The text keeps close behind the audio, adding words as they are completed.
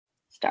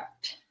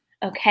Start.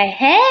 Okay,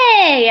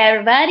 hey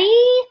everybody,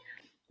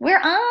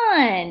 we're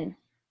on.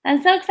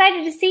 I'm so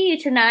excited to see you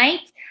tonight.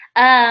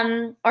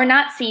 Or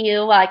not see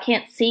you. Well, I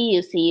can't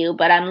see you,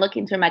 but I'm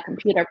looking through my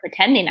computer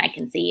pretending I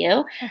can see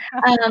you.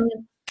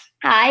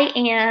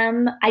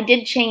 I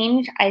did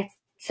change. I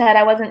said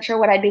I wasn't sure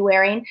what I'd be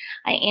wearing.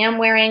 I am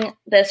wearing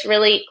this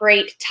really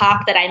great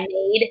top that I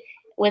made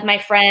with my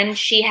friend.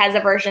 She has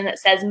a version that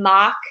says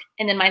mock,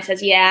 and then mine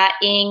says yeah,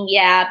 ing,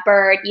 yeah,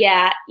 bird,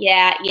 yeah.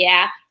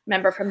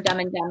 Remember from Dumb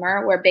and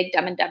Dumber? We're big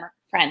Dumb and Dumber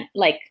friend,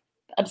 like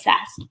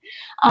obsessed.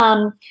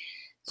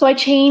 So I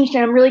changed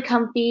and I'm really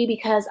comfy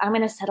because I'm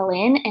going to settle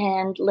in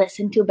and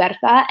listen to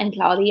Berta and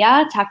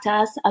Claudia talk to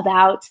us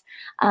about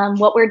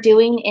what we're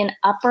doing in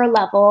upper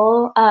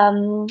level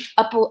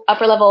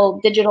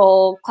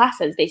digital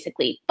classes,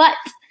 basically. But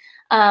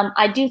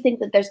I do think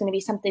that there's going to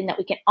be something that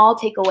we can all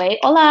take away.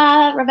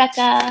 Hola,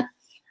 Rebecca.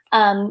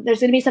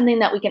 There's going to be something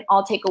that we can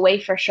all take away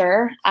for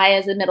sure. I,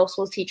 as a middle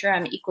school teacher,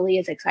 I'm equally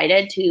as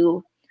excited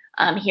to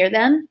hear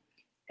them.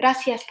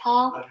 Gracias,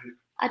 Paul.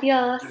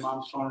 Adios. Your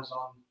mom's phone is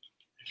on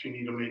if you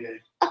need a meeting.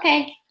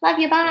 Okay. Love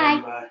you.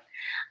 Bye. Love you,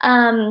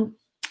 bye.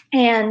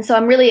 And so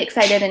I'm really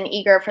excited and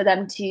eager for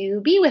them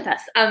to be with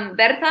us.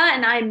 Berta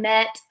and I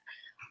met,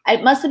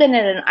 it must have been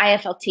at an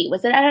IFLT.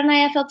 Was it at an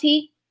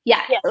IFLT?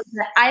 Yeah. Yes. It was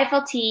at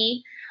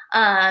IFLT.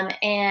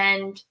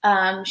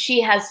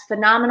 She has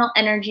phenomenal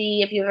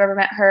energy. If you've ever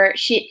met her,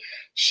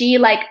 she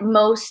like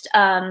most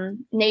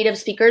native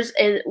speakers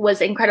was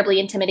incredibly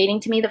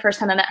intimidating to me the first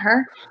time I met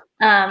her,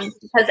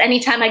 because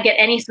anytime I get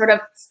any sort of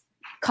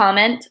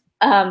comment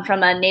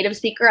from a native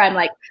speaker, I'm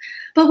like,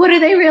 but what do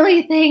they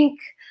really think?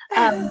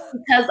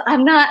 Because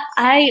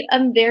I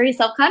am very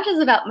self-conscious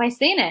about my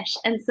Spanish,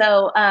 and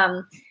so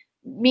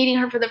meeting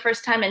her for the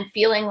first time and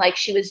feeling like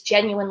she was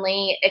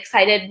genuinely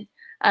excited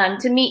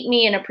to meet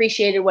me and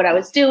appreciated what I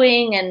was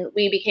doing, and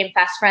we became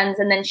fast friends.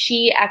 And then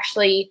she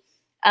actually,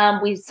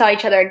 we saw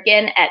each other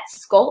again at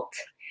Skolt,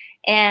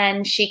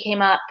 and she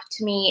came up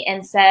to me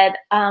and said,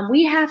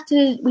 we have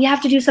to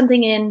do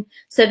something in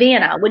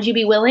Savannah. Would you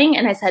be willing?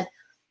 And I said,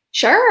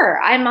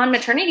 sure, I'm on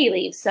maternity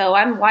leave, so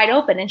I'm wide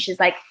open. And she's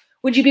like,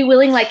 would you be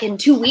willing, like in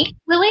 2 weeks,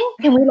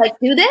 Can we like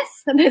do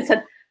this? And I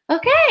said,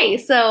 okay.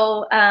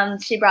 So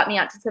she brought me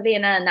out to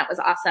Savannah, and that was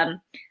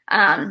awesome.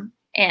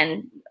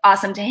 And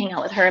awesome to hang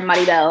out with her and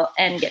Maribel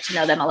and get to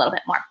know them a little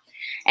bit more.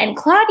 And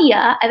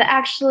Claudia,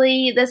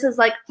 this is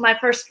like my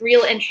first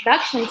real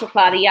introduction to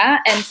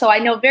Claudia. And so I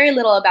know very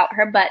little about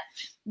her, but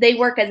they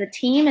work as a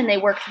team and they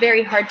worked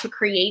very hard to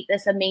create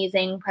this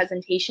amazing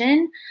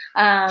presentation.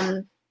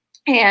 And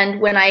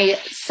when I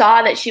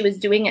saw that she was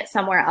doing it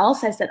somewhere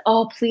else, I said,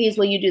 oh, please,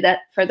 will you do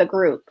that for the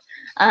group?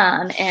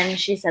 And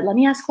she said, let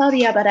me ask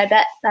Claudia, but I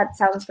bet that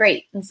sounds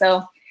great. And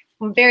so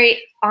I'm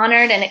very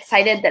honored and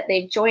excited that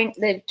they've joined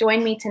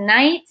me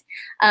tonight.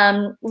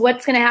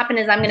 What's going to happen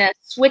is I'm going to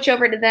switch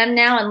over to them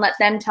now and let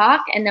them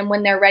talk. And then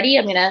when they're ready,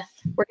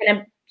 we're going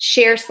to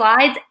share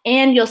slides,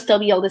 and you'll still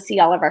be able to see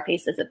all of our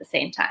faces at the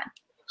same time.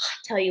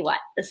 Tell you what,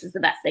 this is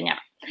the best thing ever.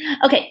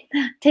 Okay,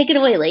 take it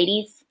away,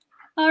 ladies.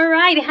 All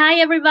right.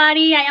 Hi,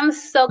 everybody. I am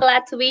so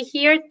glad to be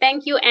here.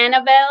 Thank you,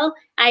 Annabelle.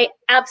 I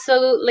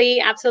absolutely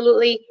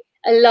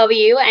love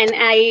you. And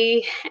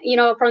I,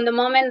 from the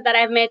moment that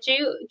I've met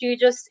you, you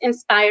just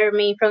inspire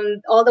me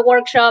from all the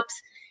workshops.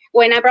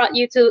 When we brought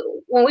you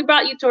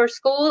to our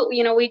school,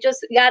 we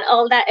just got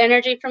all that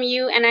energy from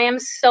you. And I am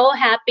so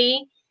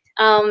happy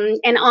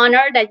and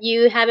honored that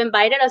you have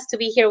invited us to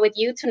be here with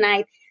you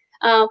tonight.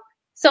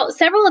 So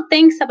several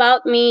things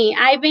about me.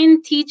 I've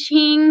been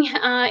teaching,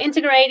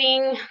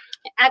 integrating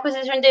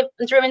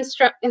acquisition-driven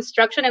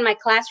instruction in my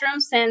classroom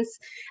since,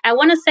 I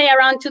want to say,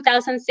 around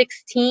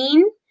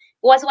 2016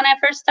 was when I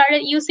first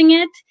started using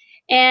it.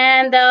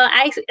 And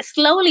I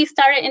slowly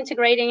started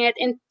integrating it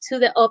into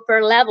the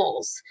upper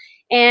levels.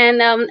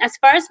 And as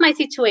far as my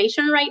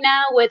situation right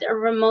now with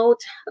remote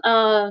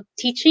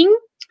teaching,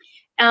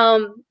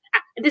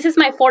 this is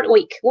my 4th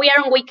week. We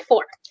are on week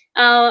 4.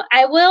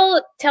 I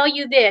will tell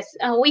you this.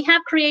 We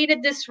have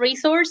created this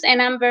resource,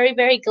 and I'm very,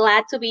 very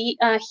glad to be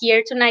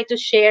here tonight to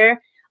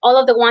share all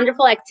of the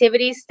wonderful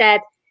activities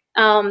that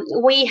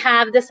we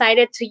have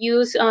decided to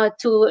use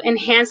to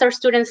enhance our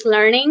students'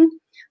 learning.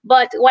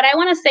 But what I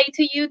want to say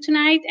to you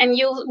tonight, and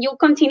you'll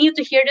continue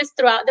to hear this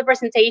throughout the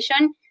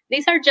presentation,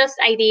 these are just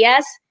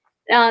ideas,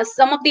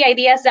 some of the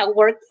ideas that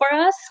work for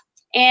us,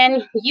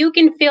 and you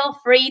can feel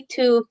free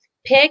to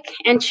pick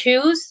and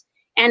choose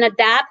and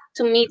adapt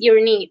to meet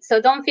your needs. So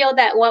don't feel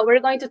that what we're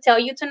going to tell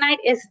you tonight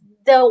is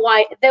the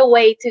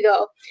way to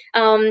go,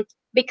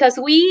 because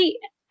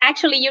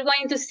you're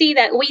going to see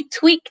that we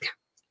tweaked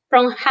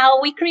from how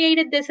we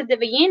created this at the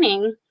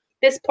beginning,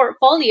 this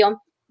portfolio.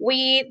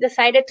 We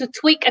decided to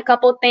tweak a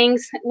couple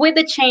things with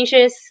the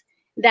changes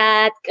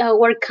that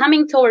were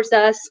coming towards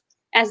us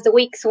as the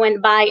weeks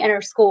went by in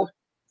our school.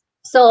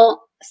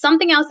 So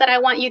something else that I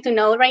want you to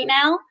know right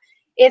now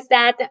is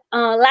that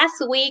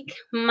last week,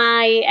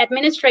 my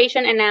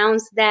administration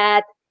announced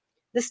that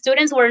the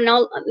students were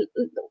no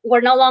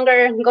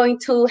longer going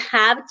to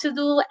have to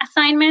do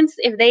assignments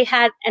if they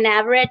had an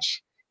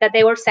average that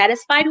they were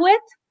satisfied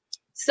with.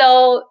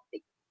 So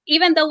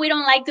even though we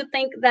don't like to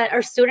think that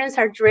our students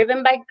are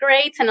driven by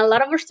grades, and a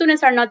lot of our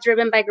students are not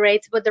driven by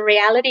grades, but the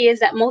reality is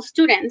that most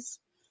students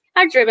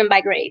are driven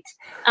by grades.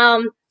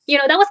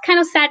 That was kind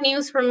of sad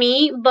news for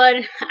me, but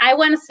I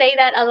want to say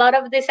that a lot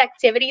of these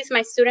activities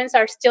my students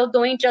are still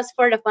doing just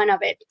for the fun of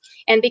it,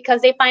 and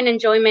because they find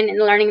enjoyment in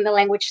learning the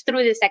language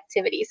through these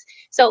activities.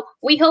 So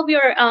we hope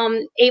you're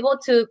able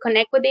to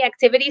connect with the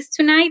activities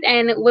tonight,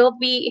 and we'll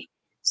be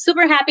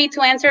super happy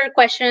to answer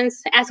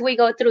questions as we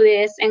go through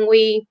this and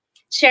we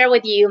share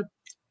with you.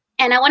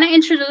 And I want to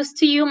introduce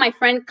to you my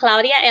friend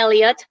Claudia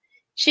Elliott.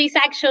 She's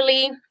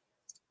actually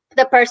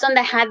the person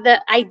that had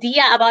the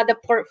idea about the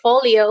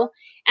portfolio.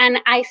 And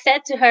I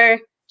said to her,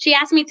 she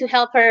asked me to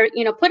help her,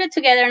 put it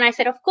together. And I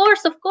said, of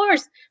course,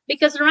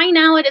 because right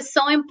now it is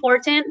so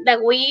important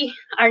that we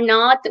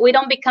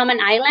don't become an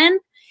island,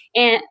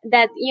 and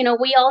that,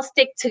 we all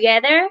stick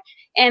together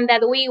and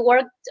that we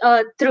work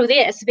through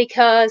this,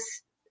 because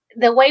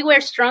the way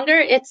we're stronger,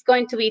 it's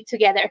going to be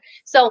together.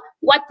 So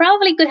what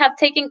probably could have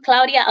taken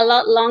Claudia a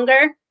lot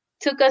longer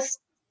took us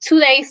 2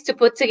 days to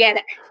put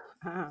together.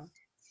 Uh-huh.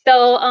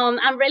 So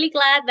I'm really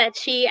glad that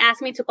she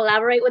asked me to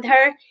collaborate with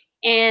her.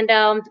 And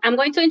I'm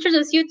going to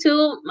introduce you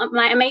to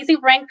my amazing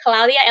friend,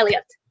 Claudia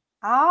Elliott.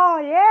 Oh,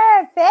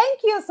 yeah. Thank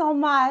you so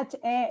much,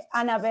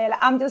 Annabelle.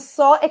 I'm just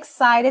so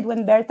excited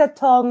when Berta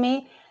told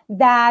me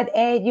that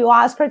you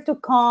asked her to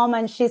come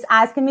and she's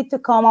asking me to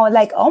come. I was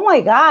like, oh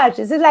my gosh,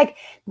 this is like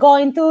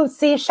going to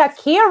see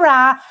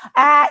Shakira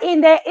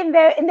in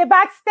the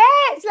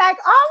backstage. Like,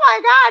 oh my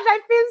gosh, I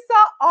feel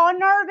so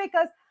honored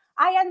because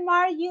I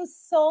admire you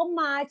so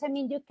much. I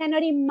mean, you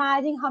cannot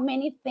imagine how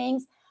many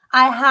things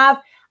I have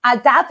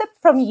adapted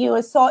from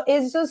you. So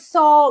it's just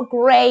so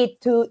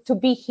great to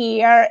be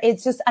here.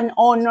 It's just an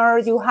honor.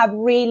 You have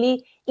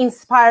really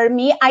inspired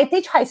me. I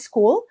teach high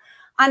school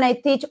and I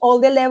teach all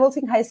the levels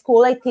in high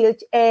school. I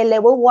teach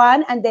level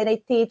 1 and then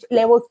I teach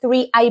level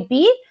 3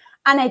 IB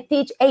and I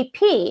teach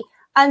AP.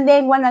 And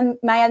then when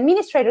my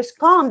administrators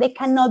come, they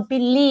cannot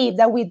believe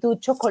that we do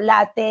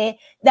chocolate,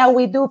 that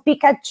we do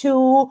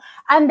Pikachu.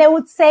 And they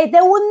would say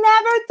they would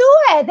never do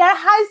it. They're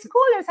high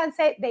schoolers and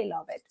say they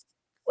love it.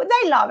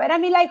 They love it. I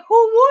mean, like,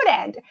 who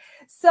wouldn't?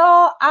 So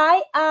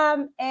I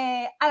am,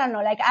 I don't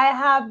know, like, I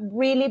have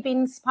really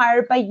been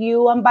inspired by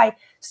you and by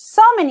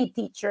so many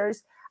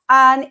teachers.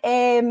 And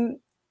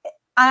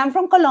I'm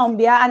from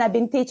Colombia and I've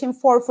been teaching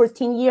for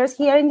 14 years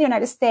here in the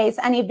United States.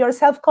 And if you're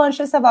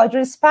self-conscious about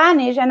your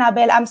Spanish,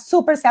 Annabelle, I'm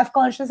super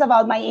self-conscious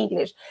about my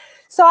English.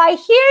 So I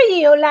hear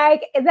you,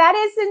 like, that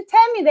is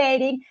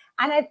intimidating.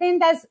 And I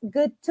think that's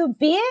good to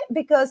be,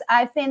 because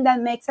I think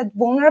that makes it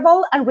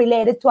vulnerable and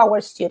related to our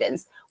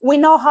students. We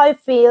know how it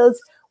feels.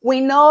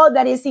 We know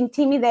that it's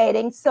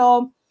intimidating.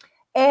 So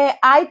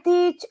I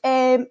teach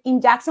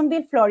in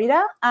Jacksonville,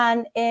 Florida,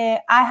 and I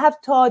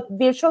have taught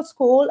virtual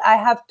school. I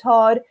have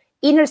taught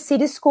inner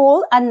city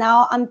school, and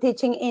now I'm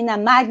teaching in a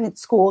magnet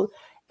school,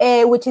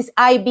 which is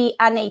IB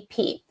and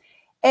AP.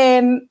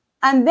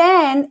 And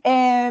then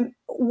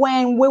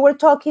when we were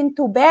talking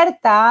to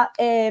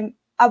Berta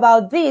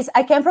about this,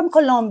 I came from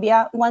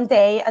Colombia one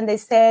day and they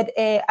said,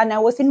 and I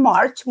was in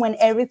March when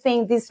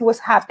this was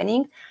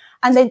happening.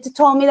 And they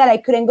told me that I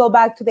couldn't go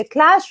back to the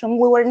classroom.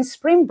 We were in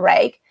spring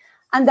break.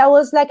 And that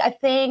was like, I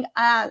think,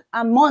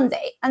 a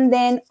Monday. And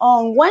then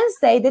on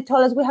Wednesday, they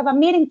told us we have a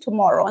meeting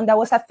tomorrow. And that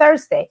was a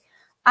Thursday.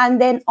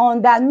 And then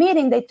on that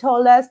meeting, they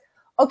told us,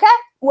 okay,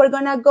 we're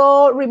going to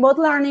go remote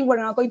learning. We're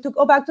not going to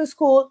go back to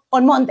school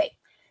on Monday.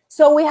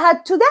 So we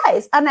had 2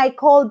 days. And I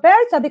called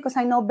Berta because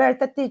I know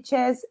Berta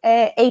teaches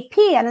AP.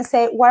 And I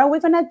say, what are we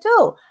going to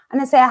do? And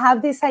I say, I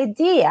have this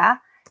idea.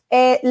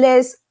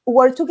 Let's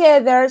work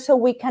together so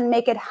we can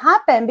make it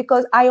happen,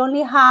 because I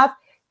only have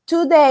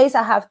 2 days.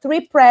 I have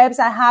 3 preps.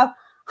 I have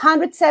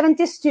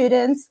 170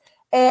 students.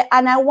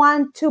 And I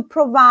want to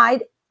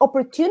provide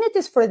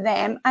opportunities for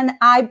them. And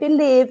I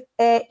believe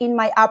in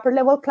my upper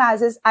level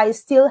classes, I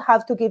still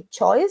have to give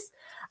choice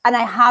and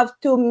I have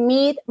to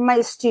meet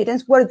my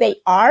students where they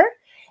are.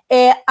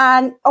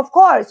 And of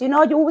course, you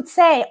would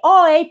say,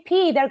 oh,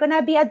 AP, they're going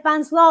to be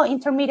advanced low,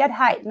 intermediate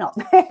high. No,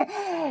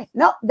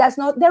 no, that's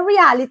not the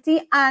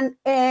reality. And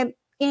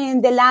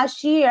in the last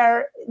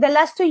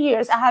 2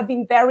 years, I have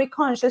been very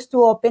conscious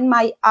to open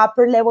my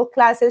upper level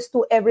classes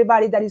to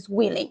everybody that is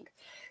willing.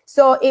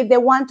 So if they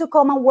want to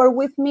come and work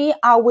with me,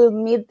 I will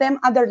meet them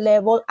at their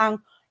level and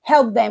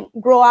help them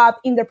grow up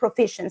in their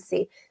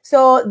proficiency.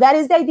 So that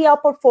is the idea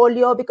of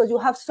portfolio, because you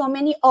have so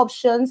many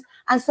options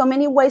and so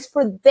many ways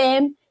for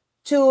them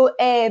to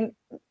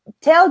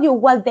tell you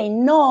what they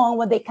know and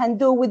what they can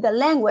do with the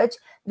language,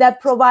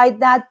 that provide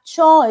that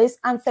choice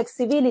and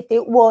flexibility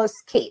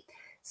was key.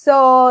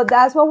 So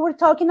that's what we're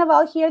talking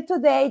about here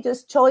today,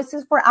 just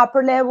choices for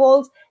upper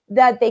levels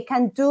that they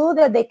can do,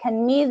 that they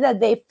can meet, that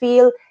they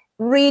feel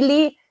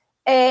really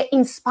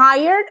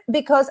inspired,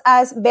 because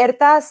as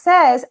Berta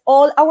says,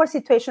 all our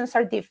situations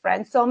are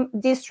different. Some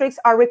districts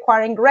are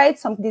requiring grades,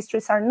 some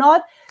districts are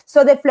not.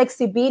 So the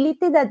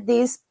flexibility that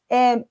this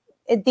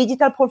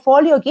digital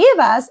portfolio give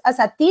us as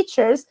a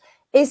teachers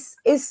is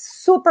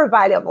super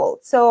valuable.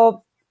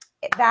 So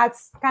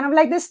that's kind of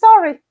like the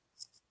story.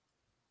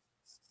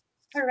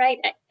 All right,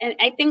 and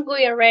I think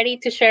we are ready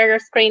to share your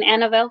screen,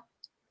 Annabelle.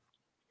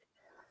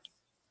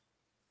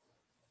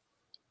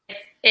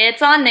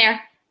 It's on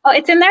there. Oh,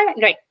 it's in there?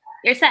 Great.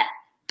 You're set.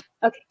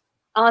 Okay,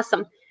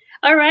 awesome.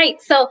 All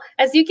right, so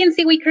as you can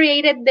see, we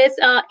created this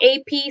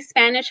AP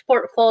Spanish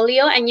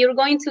portfolio, and you're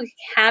going to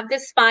have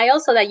this file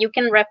so that you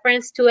can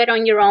reference to it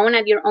on your own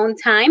at your own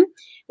time.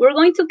 We're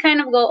going to kind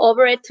of go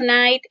over it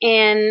tonight,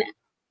 and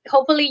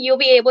hopefully you'll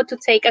be able to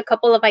take a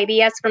couple of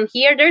ideas from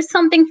here. There's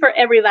something for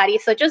everybody.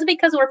 So just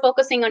because we're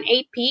focusing on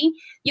AP,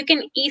 you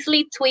can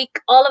easily tweak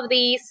all of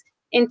these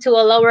into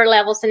a lower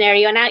level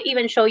scenario, and I'll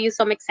even show you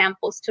some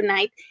examples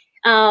tonight.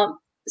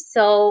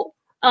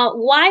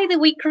 Why did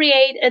we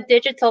create a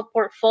digital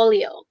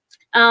portfolio?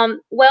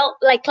 Well,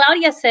 like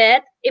Claudia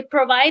said, it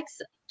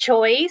provides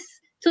choice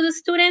to the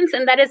students,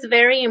 and that is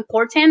very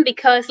important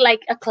because,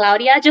 like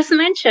Claudia just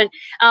mentioned,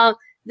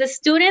 the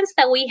students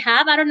that we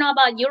have, I don't know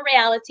about your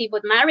reality,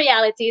 but my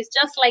reality is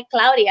just like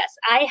Claudia's.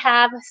 I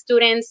have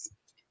students,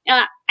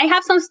 I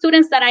have some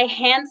students that I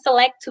hand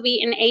select to be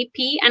in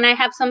AP, and I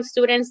have some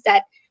students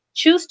that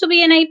choose to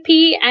be in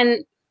AP,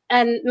 and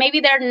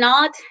maybe they're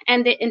not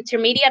in the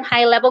intermediate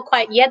high level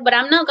quite yet, but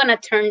I'm not going to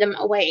turn them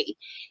away.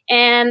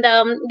 And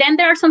then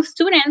there are some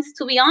students,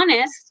 to be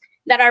honest,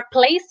 that are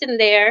placed in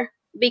there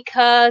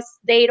because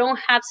they don't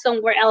have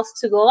somewhere else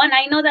to go. And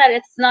I know that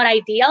it's not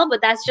ideal,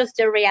 but that's just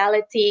the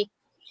reality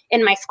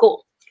in my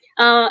school.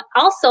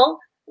 Also,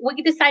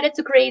 we decided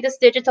to create this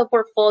digital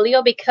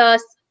portfolio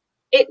because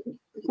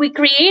we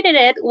created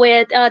it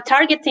with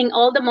targeting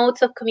all the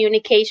modes of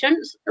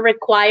communications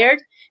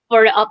required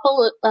for the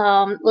upper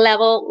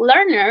level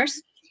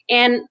learners,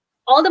 and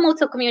all the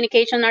modes of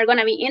communication are going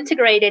to be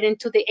integrated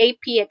into the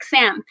AP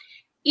exam.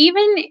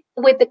 Even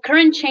with the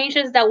current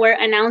changes that were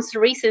announced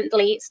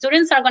recently,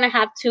 students are going to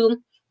have to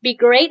be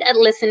great at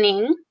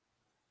listening,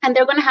 and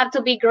they're going to have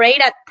to be great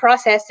at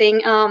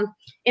processing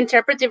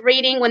interpretive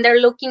reading when they're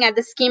looking at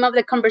the scheme of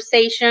the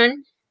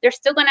conversation. They're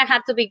still going to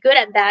have to be good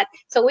at that.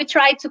 So we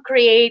try to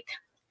create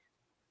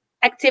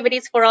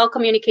activities for all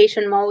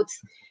communication modes.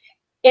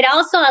 It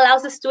also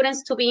allows the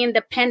students to be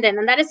independent,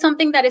 and that is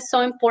something that is so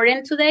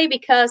important today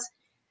because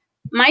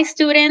my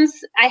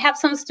students, I have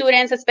some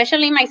students,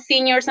 especially my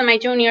seniors and my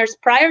juniors,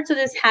 prior to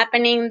this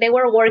happening, they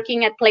were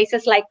working at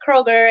places like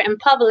Kroger and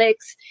Publix,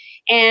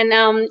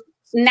 and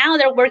now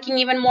they're working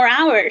even more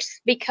hours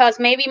because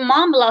maybe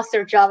mom lost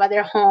their job at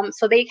their home,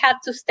 so they have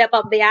to step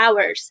up the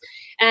hours.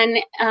 And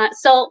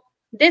so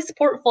this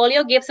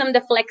portfolio gives them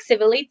the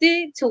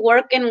flexibility to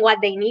work in what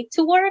they need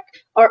to work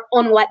or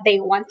on what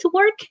they want to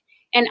work,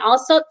 and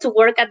also to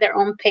work at their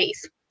own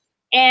pace.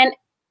 And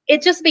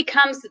it just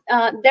becomes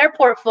their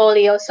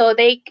portfolio, so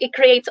it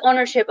creates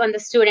ownership on the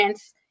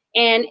students.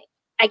 And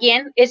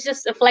again, it's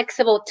just a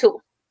flexible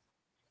tool.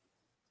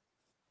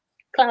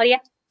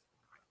 Claudia?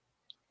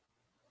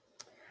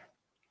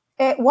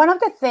 One of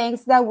the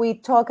things that we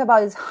talk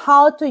about is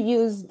how to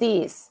use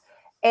this.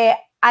 And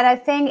I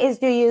think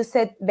is you use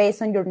it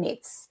based on your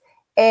needs.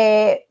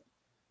 I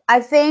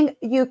think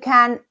you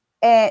can,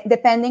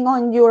 depending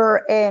on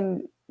your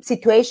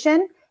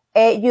situation,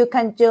 you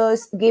can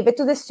just give it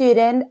to the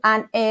student,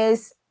 and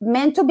it's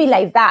meant to be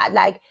like that.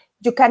 Like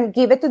you can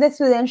give it to the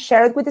student,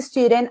 share it with the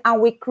student,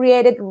 and we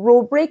created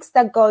rubrics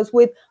that goes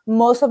with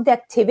most of the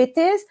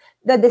activities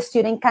that the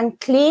student can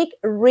click,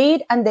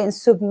 read, and then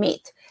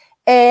submit.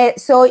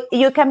 So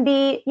you can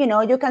be,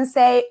 you can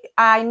say,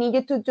 I need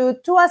you to do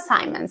 2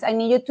 assignments. I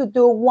need you to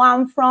do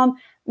 1 from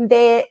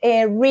the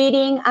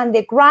reading and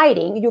the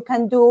writing. You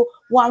can do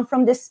 1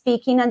 from the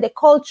speaking and the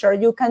culture.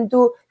 You can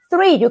do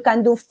 3, you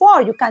can do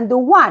 4, you can do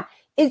 1.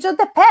 It just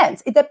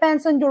depends. It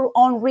depends on your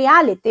own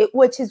reality,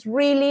 which is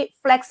really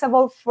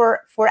flexible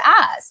for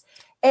us.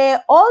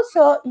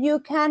 Also, you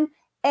can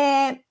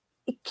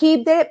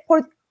keep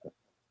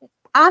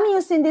I'm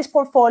using this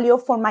portfolio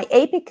for my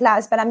AP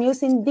class, but I'm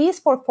using this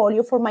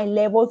portfolio for my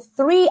level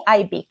 3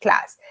 IB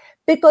class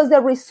because the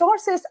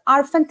resources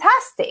are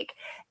fantastic.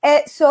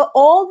 So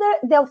all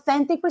the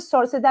authentic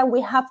resources that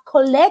we have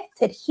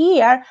collected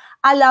here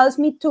allows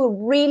me to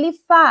really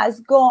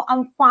fast go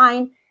and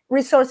find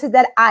resources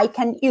that I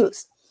can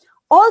use.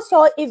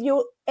 Also, if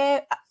you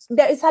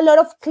there is a lot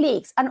of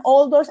clicks, and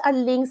all those are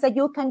links that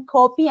you can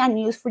copy and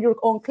use for your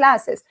own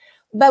classes.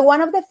 But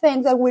one of the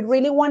things that we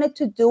really wanted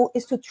to do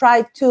is to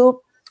try to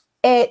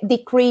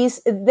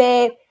decrease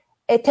the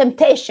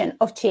temptation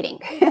of cheating.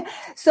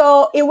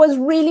 So it was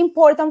really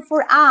important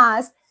for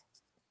us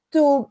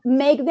to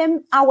make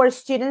our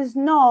students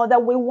know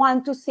that we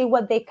want to see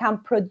what they can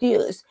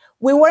produce.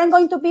 We weren't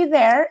going to be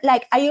there.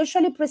 Like I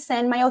usually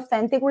present my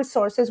authentic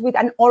resources with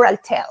an oral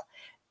tale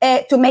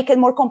to make it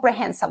more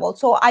comprehensible.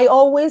 So I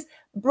always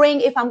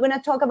bring, if I'm going to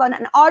talk about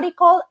an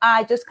article,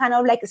 I just kind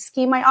of like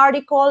skim my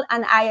article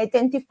and I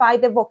identify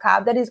the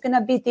vocab that is going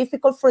to be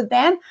difficult for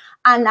them.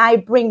 And I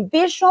bring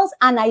visuals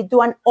and I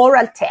do an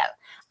oral tale.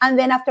 And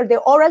then after the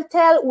oral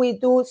tell, we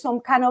do some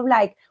kind of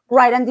like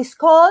write and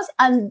discuss.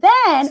 And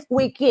then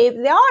we give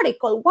the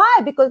article. Why?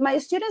 Because my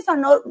students are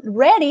not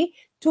ready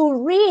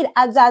to read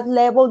at that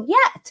level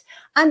yet.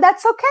 And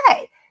that's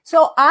okay.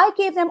 So I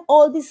give them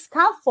all this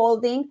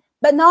scaffolding,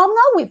 but now I'm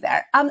not with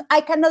there.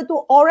 I cannot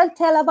do oral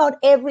tell about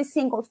every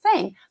single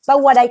thing.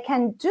 But what I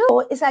can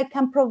do is I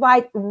can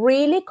provide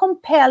really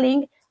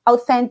compelling,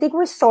 authentic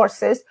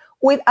resources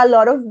with a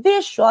lot of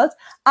visuals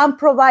and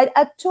provide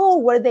a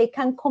tool where they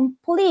can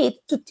complete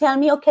to tell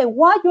me, okay,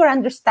 what you're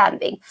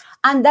understanding.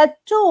 And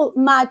that tool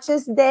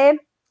matches the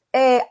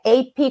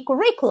AP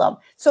curriculum.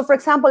 So for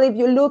example, if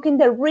you look in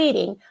the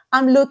reading,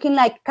 I'm looking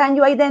like, can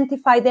you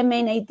identify the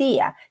main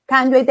idea?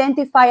 Can you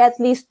identify at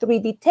least 3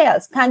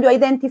 details? Can you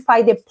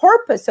identify the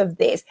purpose of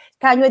this?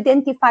 Can you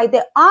identify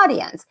the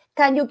audience?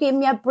 Can you give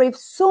me a brief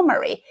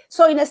summary?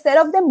 So instead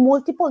of the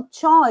multiple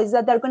choice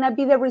that they're going to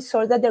be the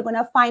resource that they're going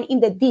to find in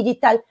the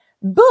digital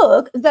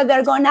book, that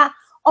they're going to,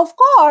 of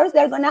course,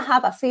 they're going to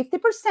have a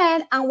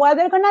 50%. And what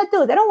they're going to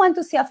do, they don't want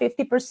to see a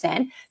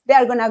 50%.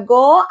 They're going to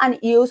go and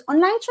use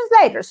online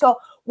translators. So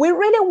we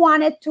really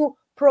wanted to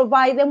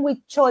provide them with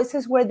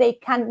choices where they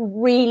can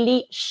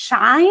really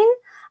shine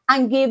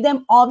and give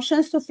them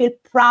options to feel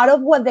proud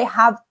of what they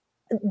have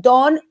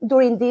done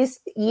during this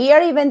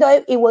year, even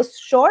though it was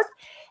short.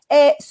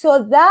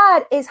 So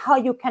that is how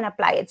you can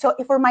apply it. So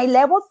for my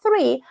level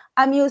 3,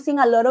 I'm using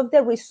a lot of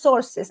the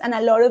resources and a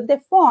lot of the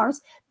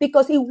forms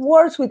because it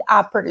works with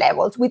upper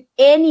levels, with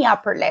any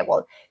upper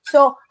level.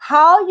 So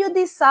how you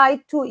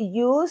decide to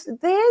use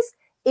this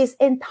is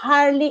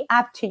entirely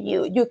up to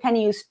you. You can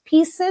use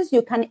pieces,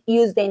 you can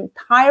use the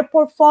entire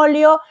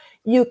portfolio,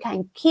 you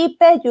can keep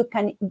it, you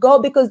can go,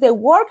 because the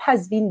work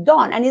has been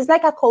done. And it's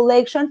like a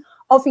collection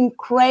of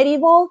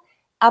incredible,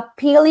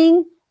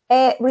 appealing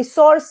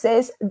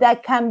resources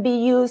that can be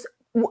used,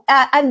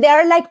 and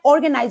they're like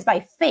organized by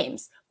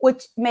themes,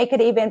 which make it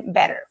even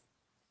better.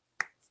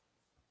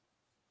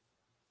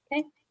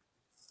 Okay.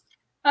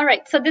 All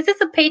right, so this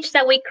is a page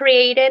that we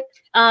created,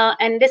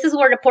 and this is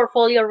where the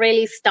portfolio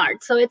really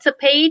starts. So it's a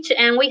page,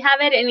 and we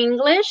have it in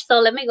English. So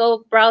let me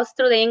go browse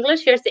through the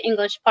English. Here's the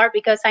English part,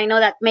 because I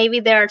know that maybe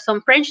there are some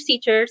French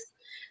teachers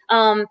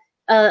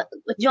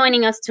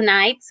joining us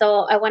tonight.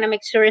 So I want to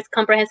make sure it's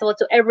comprehensible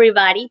to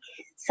everybody.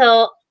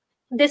 So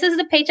this is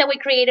the page that we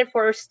created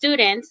for our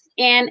students.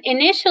 And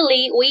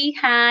initially, we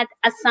had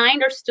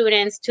assigned our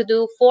students to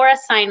do 4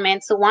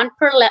 assignments, so one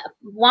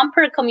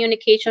per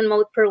communication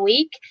mode per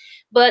week.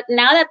 But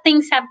now that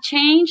things have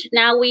changed,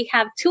 now we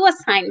have 2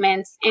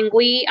 assignments, and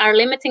we are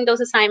limiting those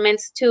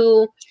assignments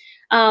to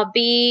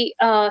be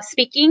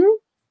speaking,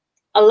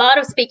 a lot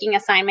of speaking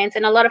assignments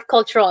and a lot of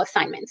cultural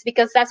assignments,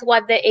 because that's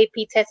what the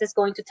AP test is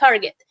going to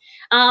target.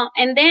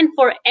 And then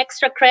for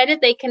extra credit,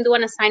 they can do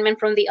an assignment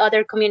from the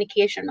other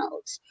communication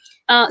modes.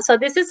 So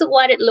this is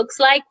what it looks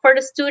like for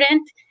the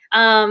student.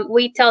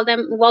 We tell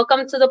them,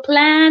 welcome to the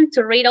plan,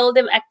 to read all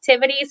the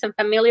activities and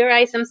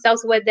familiarize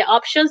themselves with the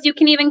options. You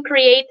can even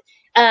create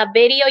a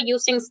video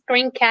using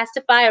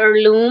Screencastify or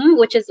Loom,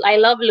 which is, I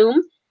love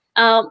Loom.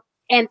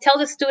 And tell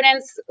the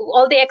students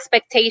all the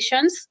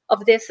expectations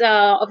of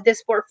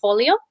this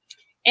portfolio.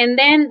 And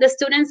then the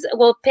students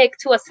will pick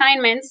 2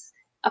 assignments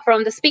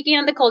from the speaking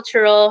and the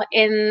cultural,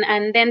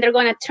 and then they're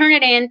going to turn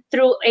it in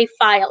through a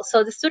file.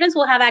 So the students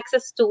will have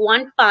access to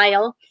one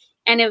file.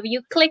 And if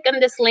you click on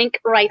this link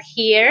right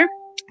here,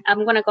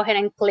 I'm going to go ahead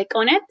and click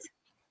on it.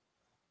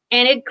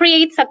 And it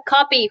creates a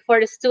copy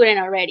for the student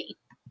already.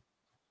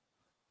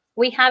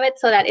 We have it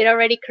so that it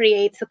already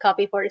creates a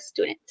copy for the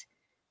student.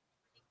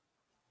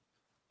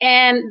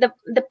 And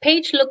the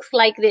page looks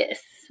like this.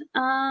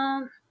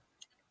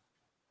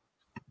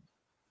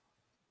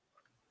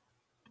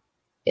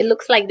 It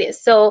looks like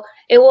this. So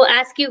it will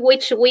ask you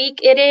which week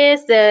it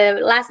is, the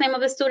last name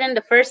of the student,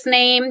 the first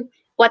name,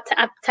 what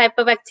type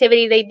of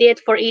activity they did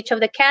for each of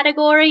the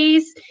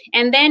categories.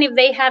 And then if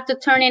they have to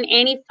turn in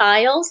any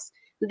files,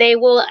 they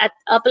will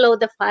upload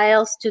the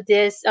files to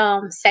this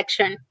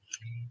section.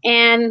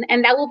 And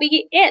that will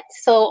be it.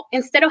 So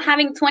instead of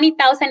having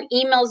 20,000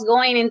 emails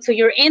going into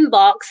your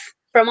inbox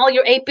from all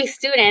your AP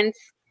students,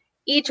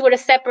 each with a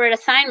separate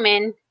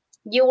assignment,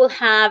 you will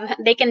have,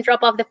 they can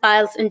drop off the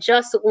files in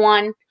just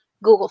one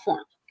Google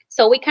form.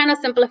 So we kind of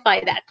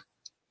simplify that.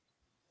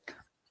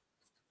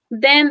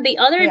 Then the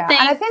other thing.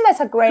 And I think that's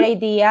a great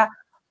idea.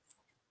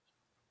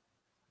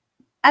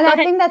 And I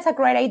think that's a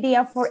great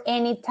idea for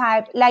any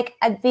type, like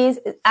at this,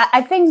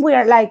 I think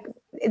we're like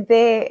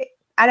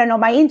I don't know,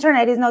 my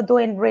internet is not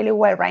doing really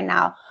well right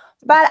now.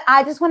 But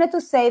I just wanted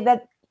to say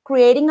that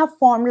creating a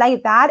form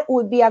like that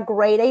would be a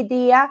great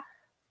idea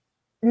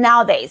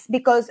nowadays,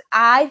 because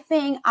I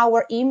think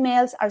our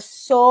emails are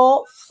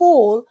so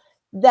full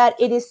that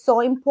it is so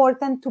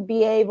important to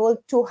be able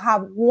to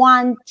have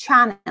one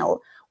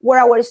channel where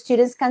our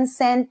students can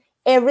send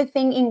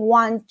everything in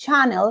one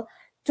channel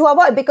to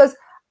avoid, because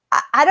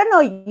I don't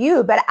know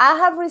you, but I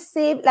have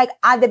received, like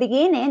at the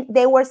beginning,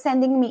 they were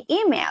sending me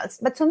emails,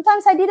 but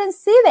sometimes I didn't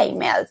see the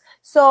emails.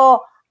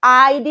 So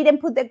I didn't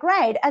put the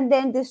grade. And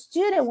then the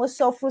student was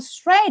so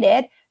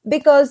frustrated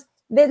because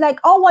they're like,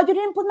 oh, why you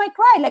didn't put my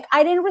credit? Like,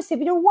 I didn't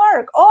receive your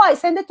work. Oh, I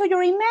sent it to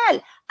your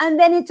email. And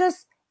then it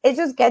just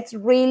gets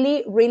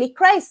really, really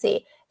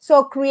crazy.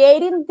 So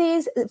creating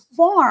this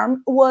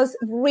form was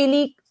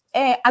really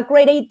a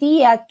great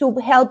idea to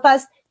help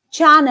us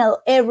channel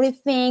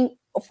everything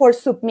for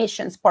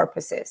submissions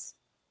purposes.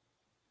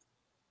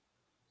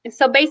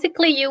 So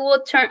basically, you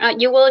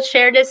will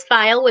share this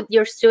file with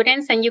your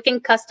students, and you can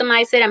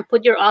customize it and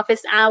put your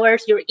office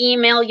hours, your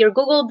email, your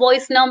Google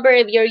Voice number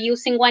if you're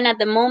using one at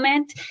the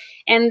moment.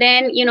 And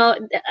then, you know,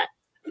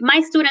 my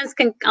students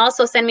can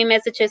also send me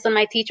messages on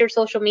my teacher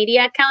social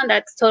media account.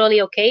 That's totally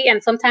okay.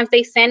 And sometimes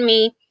they send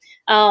me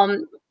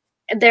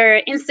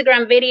their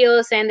Instagram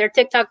videos and their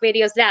TikTok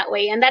videos that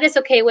way. And that is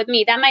okay with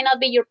me. That might not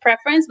be your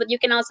preference, but you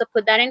can also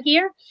put that in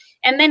here.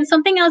 And then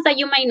something else that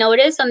you might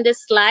notice on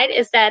this slide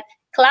is that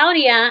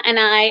Claudia and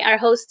I are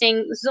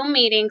hosting Zoom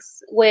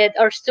meetings with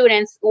our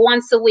students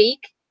once a week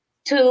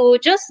to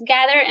just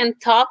gather and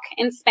talk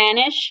in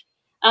Spanish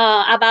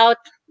about,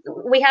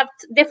 we have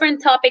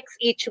different topics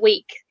each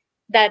week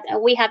that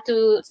we have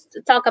to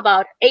talk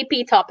about,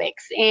 AP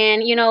topics.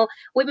 And, you know,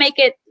 we make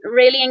it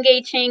really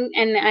engaging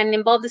and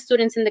involve the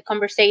students in the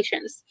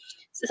conversations.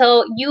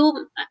 So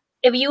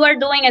if you are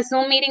doing a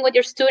Zoom meeting with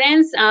your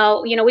students,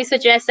 you know, we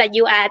suggest that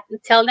you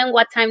tell them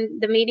what time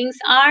the meetings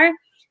are,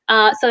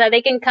 so that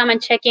they can come and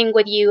check in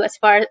with you as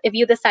far as if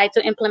you decide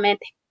to implement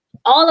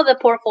all of the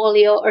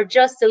portfolio or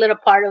just a little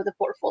part of the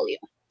portfolio.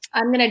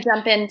 I'm going to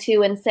jump in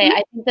too and say,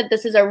 I think that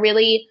this is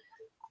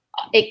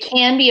it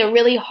can be a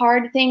really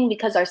hard thing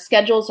because our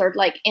schedules are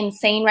like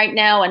insane right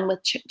now, and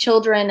with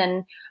children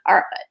and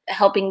are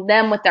helping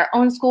them with their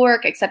own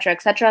schoolwork, et cetera,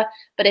 et cetera.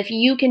 But if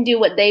you can do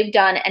what they've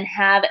done and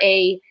have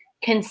a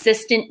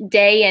consistent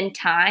day and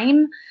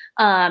time,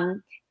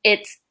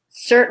 it's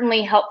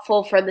certainly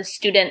helpful for the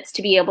students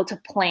to be able to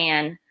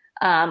plan.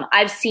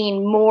 I've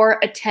seen more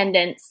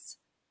attendance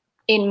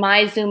in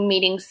my Zoom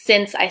meetings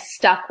since I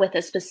stuck with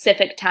a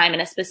specific time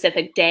and a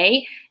specific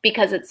day,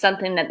 because it's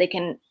something that they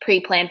can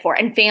pre-plan for,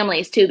 and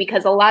families too,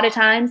 because a lot of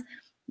times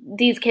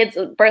these kids,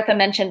 Bertha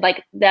mentioned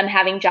like them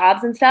having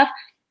jobs and stuff.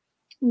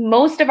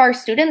 Most of our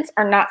students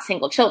are not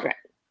single children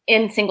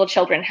in single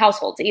children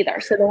households either.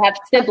 So they have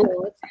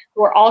siblings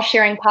who are all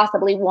sharing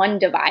possibly one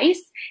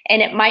device,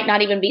 and it might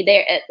not even be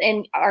there.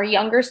 In our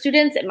younger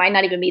students, it might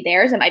not even be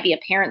theirs. It might be a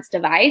parent's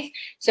device.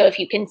 So if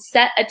you can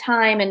set a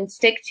time and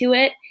stick to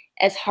it,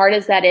 as hard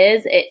as that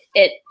is,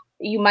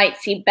 you might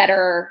see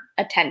better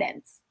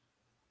attendance.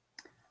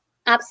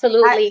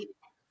 Absolutely.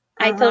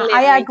 I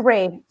totally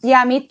agree.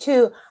 Yeah, me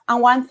too.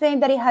 And one thing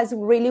that it has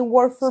really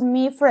worked for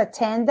me for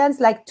attendance,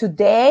 like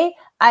today,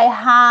 I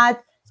had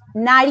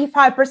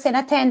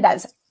 95%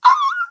 attendance.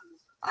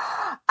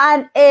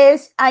 And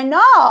it's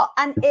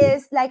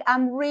like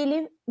I'm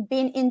really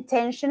being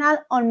intentional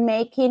on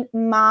making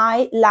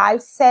my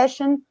live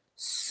session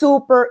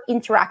super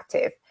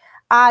interactive.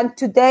 And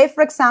today,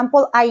 for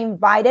example, I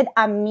invited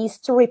a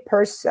mystery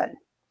person.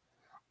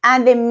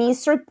 And the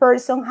mystery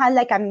person had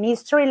like a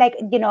mystery, like,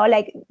 you know,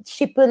 like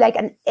she put like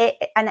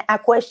a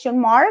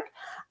question mark.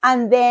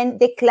 And then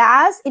the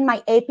class, in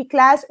my AP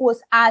class,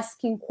 was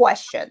asking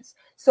questions.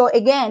 So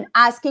again,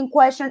 asking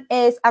questions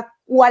is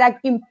what an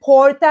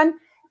important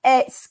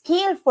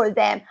skill for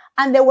them.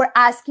 And they were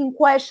asking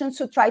questions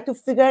to try to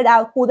figure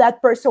out who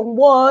that person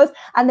was.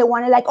 And they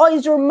wanted like, oh,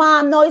 it's your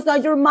mom. No, it's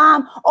not your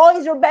mom. Oh,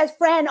 it's your best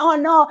friend. Oh,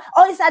 no.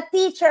 Oh, it's a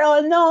teacher. Oh,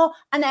 no.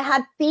 And I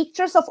had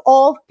pictures of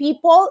all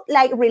people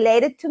like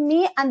related to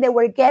me, and they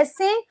were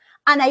guessing.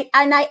 And I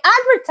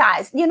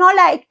advertised, you know,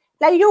 like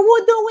you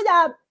would do with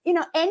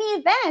any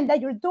event that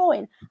you're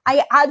doing.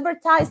 I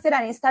advertised it,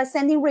 and I started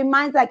sending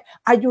reminders like,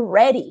 are you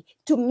ready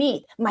to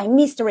meet my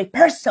mystery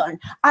person?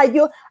 Are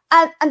you?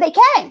 And they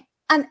came,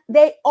 and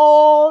they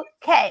all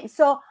came.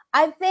 So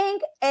I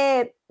think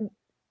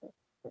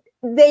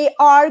they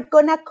are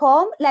gonna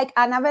come, like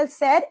Annabelle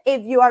said,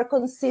 if you are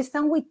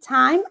consistent with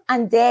time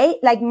and day.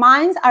 Like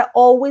mine are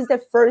always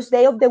the first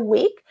day of the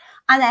week,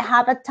 and I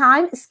have a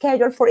time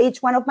scheduled for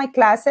each one of my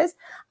classes.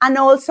 And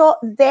also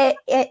the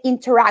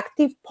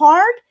interactive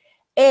part,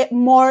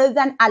 more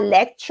than a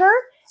lecture,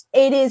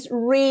 it is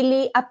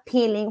really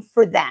appealing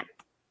for them.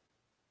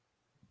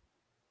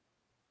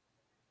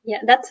 Yeah,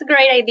 that's a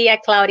great idea,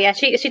 Claudia.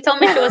 She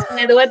told me she was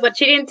going to do it, but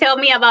she didn't tell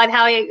me about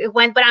how it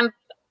went. But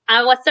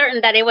I was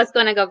certain that it was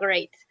going to go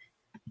great.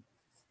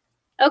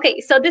 Okay,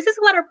 so this is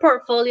what our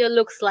portfolio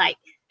looks like.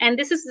 And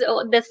this is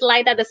the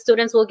slide that the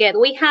students will get.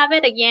 We have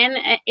it again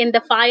in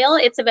the file.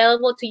 It's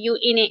available to you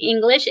in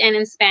English and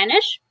in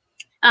Spanish.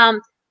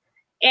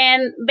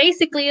 And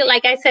basically,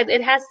 like I said,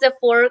 it has the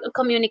 4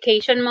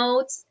 communication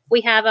modes.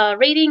 We have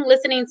reading,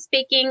 listening,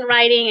 speaking,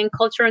 writing, and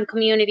culture and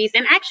communities.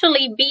 And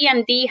actually, B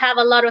and D have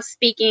a lot of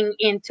speaking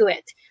into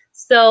it.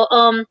 So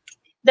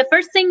the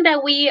first thing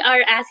that we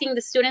are asking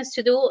the students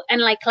to do,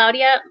 and like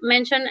Claudia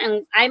mentioned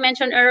and I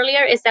mentioned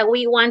earlier, is that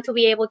we want to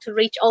be able to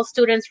reach all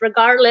students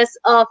regardless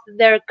of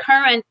their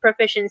current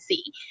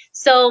proficiency.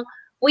 So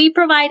we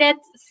provided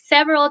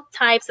several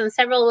types and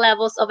several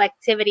levels of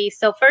activities.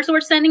 So first,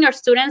 we're sending our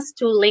students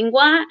to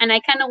Lingua, and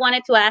I kind of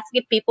wanted to ask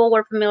if people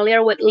were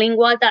familiar with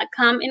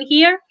lingua.com in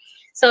here.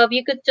 So if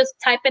you could just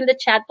type in the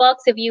chat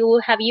box if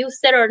you have used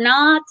it or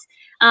not.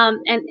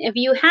 And if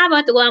you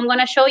haven't, well, I'm going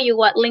to show you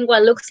what Lingua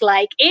looks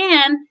like.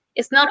 And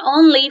it's not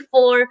only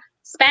for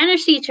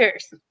Spanish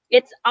teachers.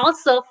 It's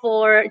also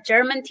for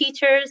German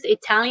teachers,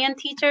 Italian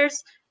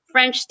teachers,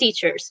 French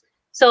teachers.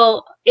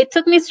 So it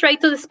took me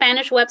straight to the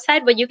Spanish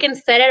website, but you can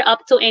set it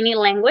up to any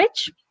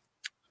language.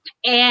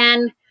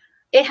 And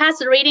it has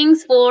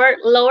readings for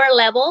lower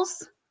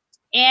levels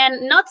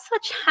and not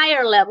such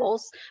higher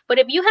levels. But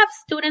if you have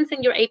students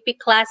in your AP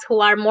class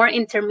who are more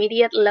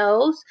intermediate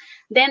lows,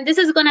 then this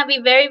is going to be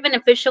very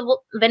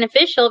beneficial,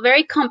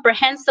 very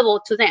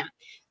comprehensible to them.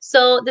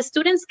 So the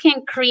students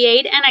can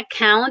create an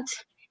account.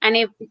 And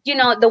if, you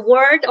know, the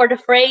word or the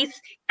phrase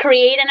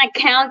create an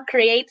account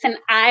creates an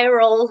eye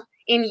roll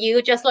in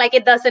you, just like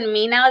it does in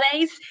me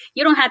nowadays,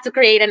 you don't have to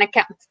create an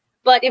account.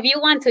 But if you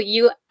want to,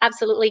 you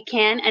absolutely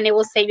can, and it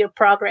will save your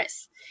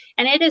progress.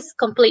 And it is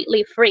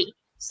completely free.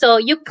 So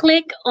you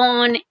click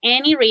on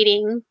any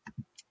reading,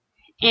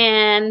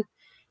 and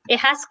it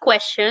has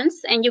questions,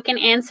 and you can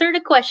answer the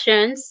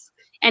questions,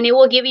 and it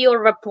will give you a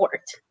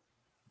report.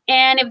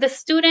 And if the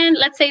student,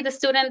 let's say the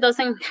student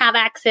doesn't have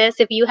access,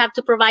 if you have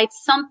to provide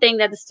something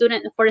that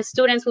for the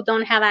students who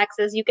don't have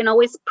access, you can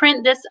always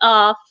print this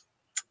off,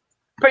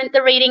 print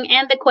the reading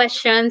and the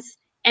questions,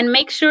 and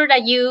make sure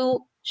that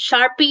you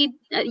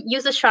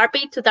use a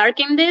Sharpie to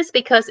darken this,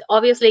 because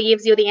obviously it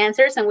gives you the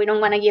answers and we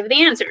don't want to give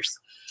the answers.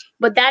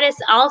 But that is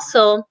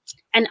also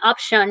an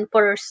option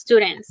for our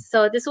students.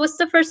 So this was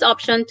the first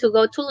option, to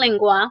go to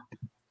Lingua.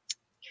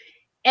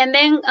 And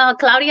then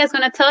Claudia is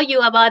going to tell you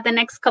about the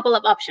next couple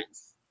of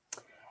options.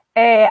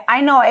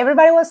 I know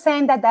everybody was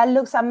saying that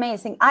looks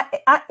amazing.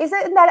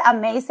 Isn't that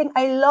amazing?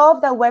 I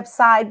love the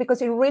website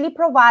because it really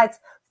provides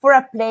for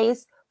a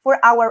place for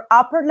our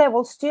upper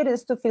level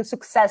students to feel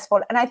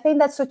successful. And I think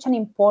that's such an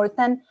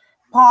important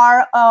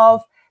part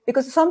of,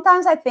 because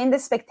sometimes I think the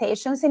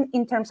expectations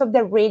in terms of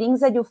the readings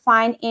that you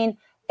find in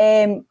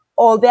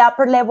all the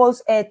upper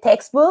levels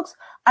textbooks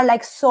are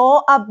like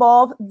so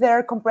above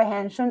their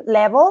comprehension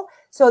level.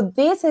 So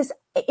this is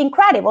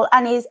incredible,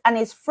 and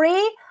it's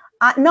free.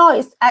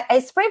 No,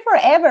 it's free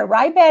forever,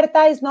 right,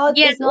 Berta? It's not.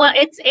 Yes, it's not, well,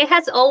 it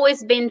has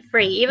always been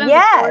free, even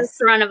yes,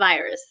 before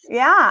coronavirus.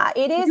 Yeah,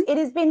 it is. It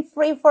has been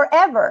free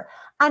forever,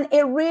 and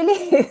it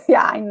really,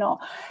 yeah, I know.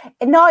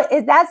 No,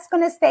 that's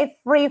gonna stay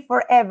free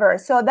forever.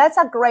 So that's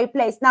a great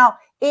place. Now,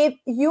 if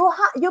you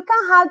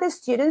can have the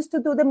students to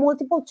do the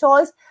multiple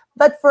choice,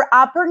 but for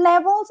upper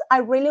levels, I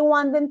really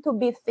want them to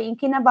be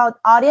thinking about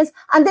audience.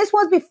 And this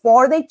was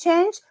before they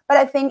changed, but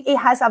I think it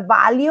has a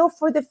value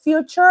for the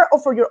future or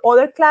for your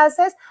other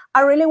classes.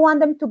 I really want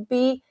them to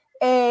be,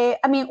 I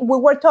mean, we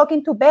were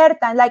talking to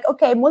Berta and like,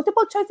 okay,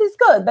 multiple choice is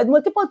good, but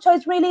multiple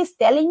choice really is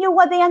telling you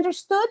what they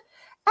understood?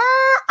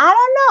 I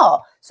don't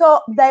know.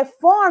 So the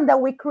form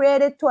that we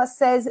created to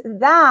assess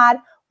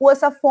that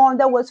was a form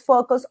that was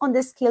focused on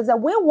the skills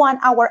that we want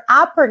our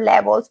upper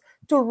levels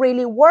to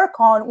really work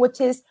on,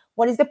 which is,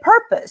 what is the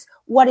purpose?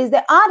 What is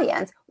the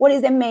audience? What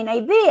is the main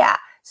idea?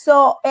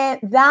 So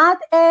that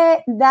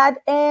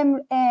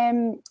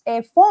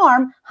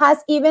form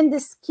has even the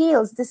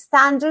skills, the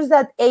standards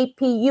that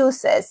AP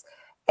uses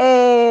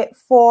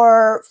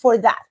for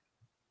that.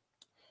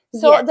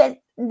 So yes.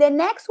 The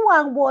next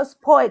one was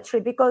poetry,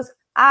 because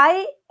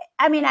I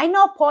mean, I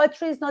know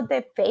poetry is not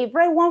the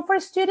favorite one for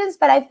students,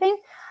 but I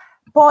think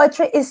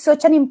poetry is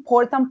such an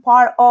important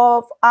part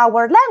of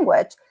our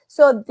language.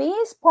 So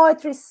this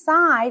poetry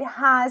site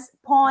has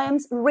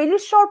poems, really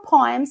short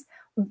poems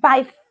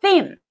by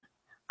theme.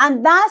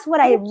 And that's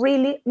what I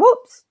really,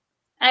 whoops.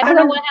 I don't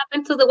know what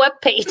happened to the web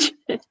page.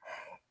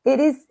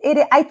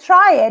 I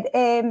tried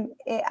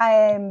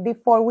it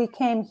before we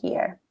came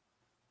here.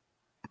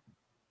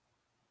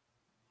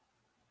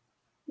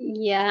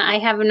 Yeah, I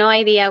have no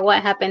idea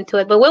what happened to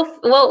it, but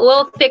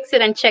we'll fix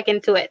it and check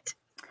into it.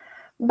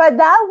 But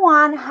that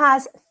one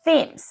has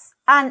themes,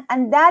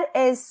 and that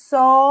is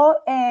so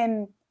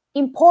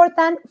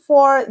important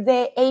for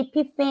the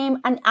AP theme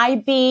and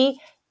IB,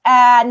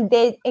 and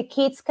the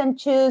kids can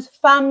choose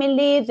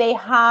family, they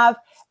have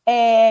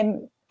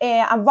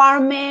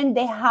environment,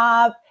 they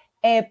have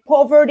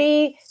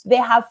poverty, they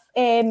have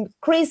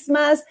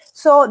Christmas,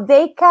 so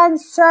they can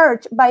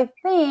search by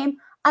theme,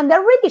 and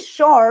they're really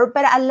short,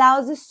 but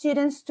allows the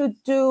students to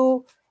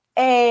do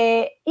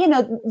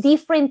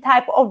different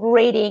type of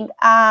reading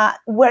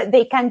where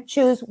they can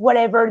choose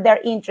whatever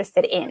they're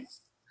interested in.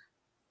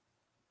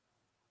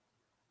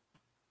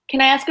 Can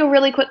I ask a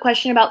really quick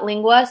question about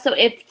Lingua? So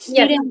if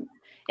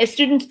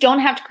students don't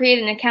have to create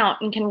an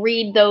account and can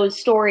read those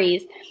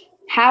stories,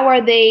 how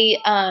are they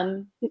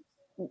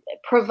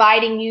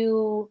providing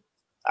you?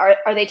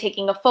 Are they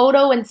taking a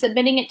photo and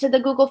submitting it to the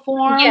Google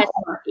form? Yes.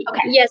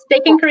 Okay. Yes,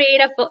 they can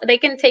create they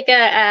can take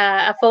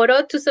a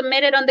photo to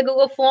submit it on the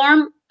Google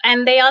form.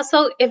 And they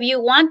also, if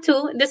you want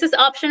to, this is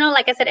optional.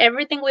 Like I said,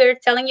 everything we're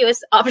telling you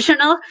is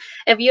optional.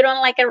 If you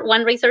don't like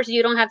one resource,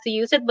 you don't have to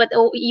use it. But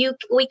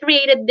we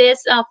created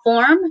this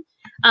form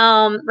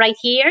right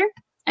here.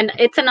 And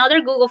it's another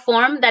Google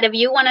form that if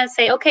you want to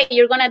say, okay,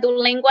 you're going to do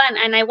Lingua,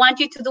 and I want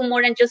you to do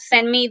more than just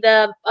send me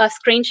the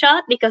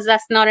screenshot, because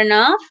that's not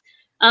enough.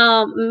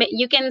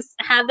 You can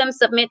have them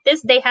submit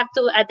this. They have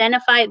to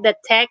identify the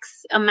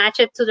text, match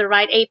it to the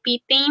right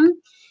AP theme,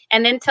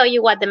 and then tell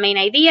you what the main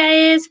idea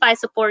is, 5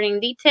 supporting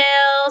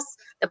details,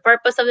 the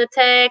purpose of the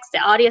text, the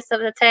audience of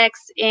the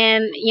text.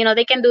 And, you know,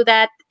 they can do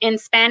that in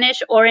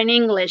Spanish or in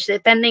English,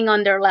 depending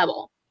on their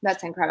level.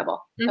 That's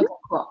incredible. Mm-hmm. Okay,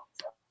 cool.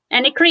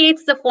 And it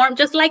creates the form,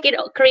 just like it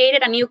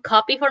created a new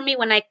copy for me.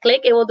 When I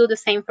click, it will do the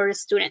same for the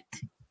student.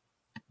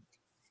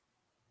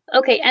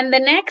 Okay, and the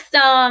next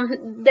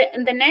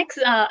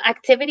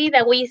activity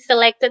that we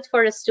selected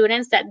for the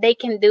students that they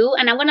can do,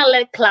 and I'm gonna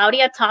let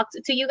Claudia talk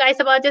to you guys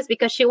about this,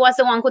 because she was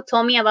the one who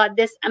told me about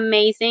this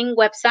amazing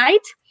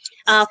website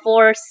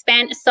for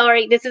Spanish.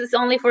 Sorry, this is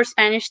only for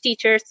Spanish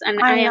teachers, and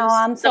I know.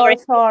 I'm so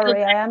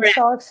sorry. I am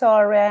so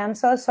sorry. I am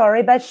so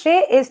sorry. But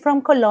she is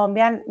from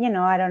Colombia, and you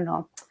know, I don't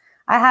know.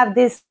 I have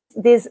this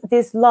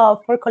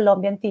love for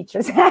Colombian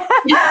teachers.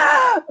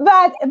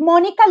 But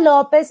Monica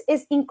Lopez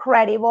is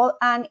incredible,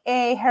 and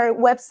her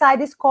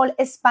website is called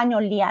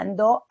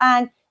Españoleando,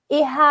 and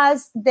it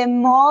has the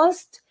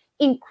most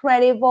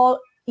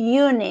incredible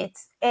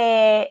units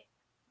for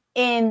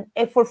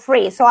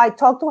free. So I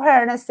talked to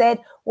her and I said,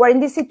 we're in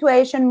this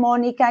situation,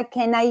 Monica,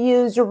 can I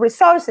use your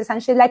resources?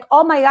 And she's like,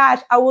 oh my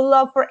gosh, I would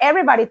love for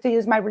everybody to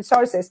use my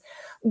resources.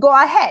 Go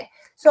ahead.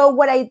 So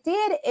what I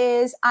did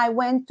is I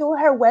went to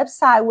her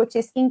website, which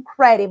is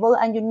incredible,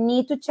 and you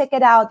need to check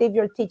it out if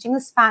you're teaching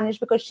Spanish,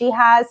 because she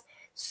has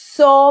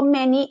so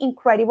many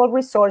incredible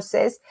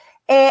resources.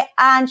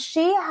 And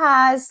she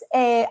has,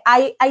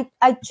 I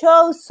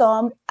chose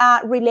some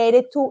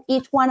related to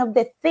each one of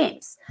the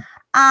themes.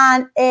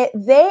 And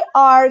they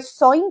are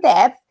so in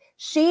depth.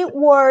 She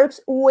works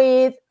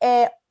with,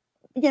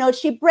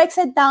 she breaks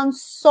it down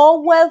so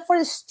well for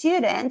the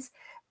students.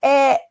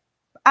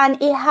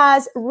 And it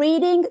has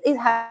reading, it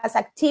has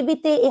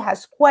activity, it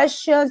has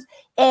questions,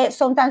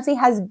 sometimes it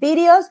has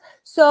videos.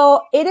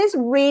 So it is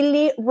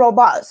really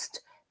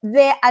robust,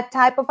 the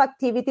type of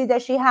activity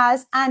that she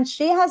has. And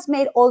she has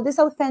made all these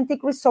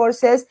authentic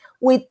resources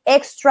with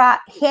extra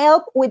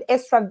help, with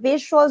extra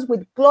visuals,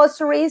 with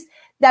glossaries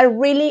that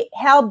really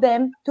help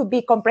them to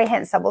be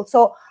comprehensible.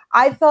 So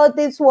I thought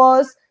this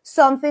was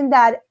something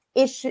that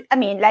it's going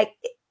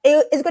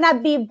to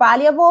be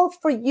valuable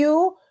for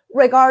you,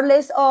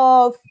 regardless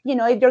of,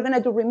 if you're going to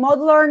do remote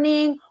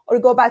learning or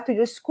go back to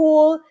your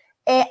school.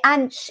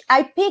 And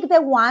I picked the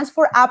ones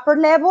for upper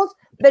levels,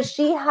 but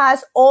she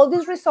has all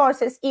these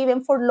resources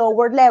even for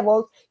lower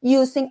levels,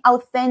 using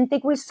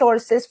authentic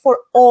resources for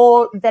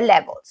all the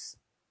levels.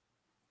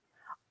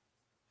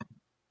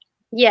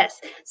 Yes.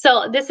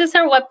 So this is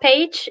our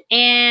webpage,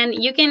 and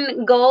you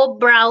can go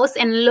browse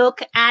and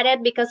look at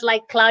it, because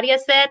like Claudia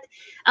said,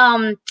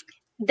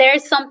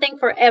 there's something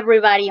for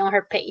everybody on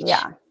her page.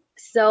 Yeah.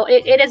 So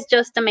it is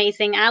just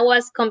amazing. I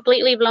was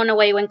completely blown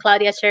away when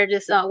Claudia shared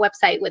this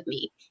website with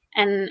me.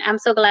 And I'm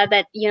so glad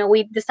that,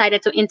 we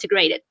decided to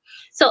integrate it.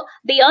 So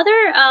the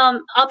other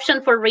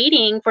option for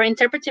reading, for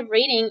interpretive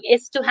reading,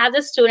 is to have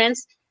the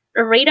students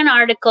read an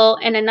article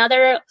in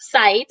another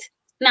site.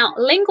 Now,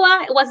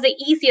 Lingua was the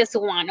easiest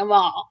one of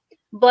all,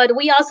 but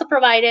we also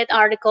provided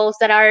articles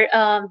that are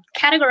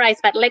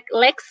categorized by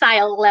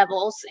Lexile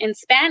levels in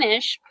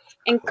Spanish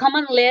and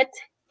Common Lit.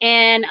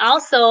 And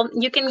also,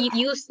 you can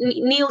use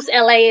News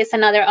LA is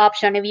another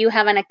option if you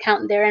have an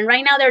account there. And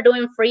right now, they're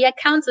doing free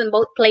accounts in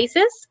both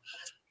places.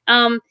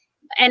 And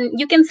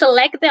you can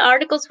select the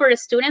articles for the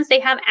students. They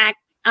have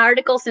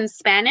articles in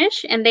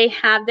Spanish, and they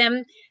have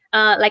them,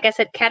 like I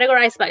said,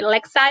 categorized by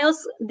Lexiles.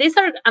 These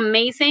are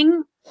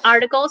amazing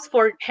articles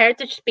for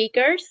heritage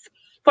speakers,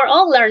 for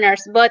all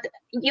learners. But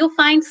you'll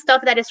find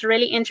stuff that is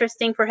really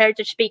interesting for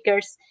heritage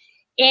speakers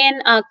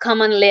in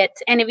Common Lit.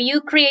 And if you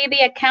create the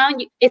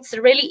account, it's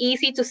really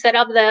easy to set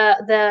up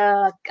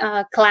the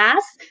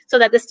class so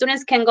that the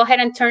students can go ahead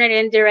and turn it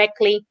in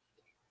directly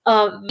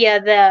via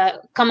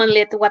the Common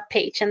Lit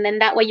webpage. And then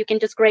that way you can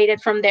just grade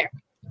it from there.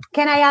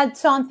 Can I add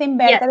something,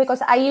 Berta? Yes.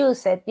 Because I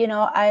use it,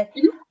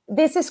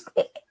 this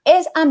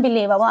is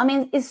unbelievable. I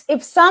mean,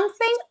 if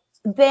something,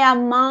 the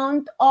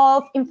amount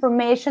of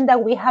information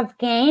that we have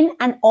gained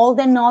and all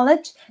the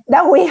knowledge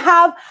that we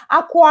have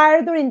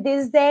acquired during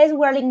these days,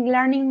 we're in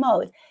learning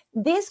mode.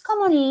 This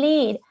Common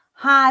Lit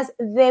has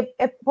the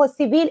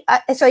possibility,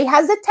 so it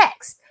has the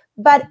text,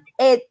 but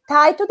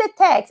tied to the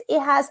text, it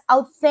has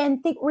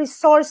authentic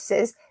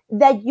resources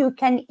that you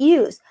can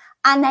use.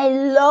 And I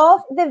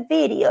love the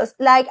videos.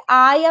 Like,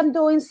 I am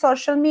doing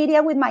social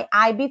media with my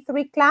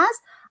IB3 class,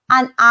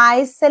 and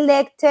I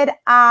selected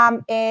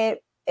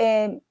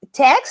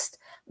text,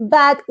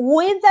 but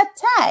with the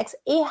text,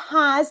 it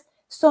has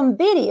some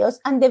videos,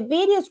 and the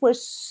videos were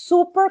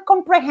super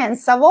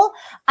comprehensible,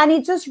 and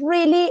it just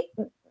really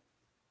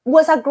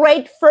was a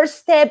great first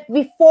step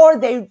before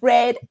they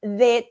read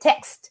the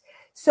text.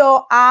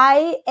 So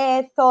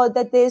I thought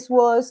that this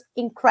was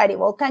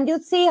incredible. Can you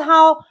see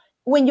how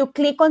when you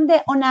click on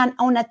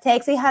a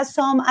text, it has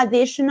some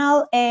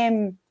additional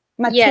materials?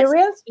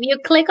 Yes. You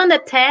click on the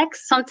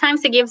text,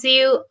 sometimes it gives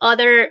you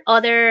other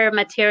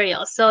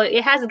materials. So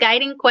it has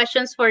guiding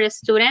questions for the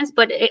students,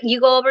 but you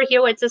go over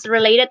here where it says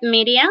related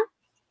media,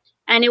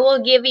 and it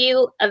will give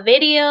you a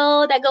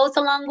video that goes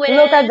along with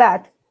Look it. at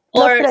that.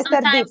 Or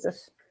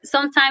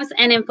sometimes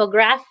an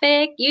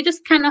infographic. You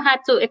just kind of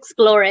have to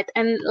explore it.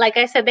 And like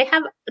I said, they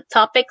have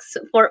topics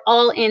for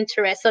all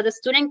interests. So the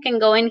student can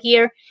go in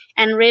here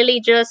and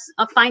really just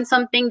find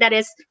something that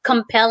is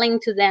compelling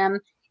to them.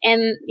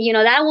 And, you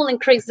know, that will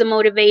increase the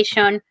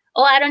motivation.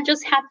 Oh, I don't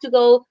just have to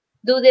go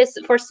do this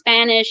for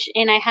Spanish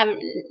and I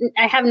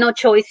have no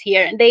choice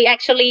here. They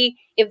actually,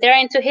 if they're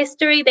into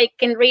history, they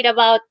can read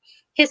about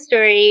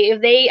history.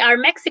 If they are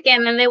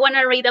Mexican and they want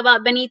to read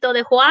about Benito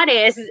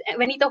Juarez,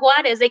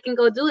 they can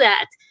go do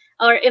that.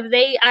 Or if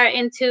they are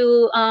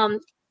into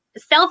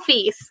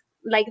selfies,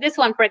 like this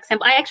one, for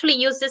example. I actually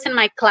used this in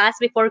my class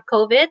before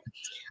COVID.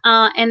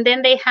 And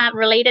then they have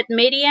related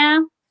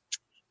media.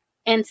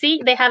 And see,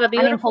 they have a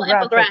beautiful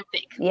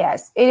infographic.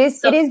 Yes, it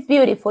is. So, it is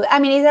beautiful. I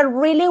mean,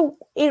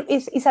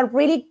 it's a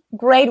really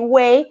great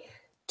way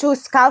to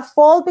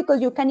scaffold,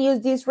 because you can use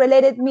this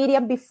related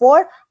media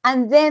before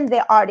and then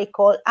the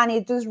article, and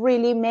it just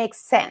really makes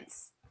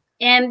sense.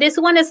 And this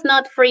one is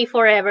not free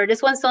forever.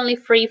 This one's only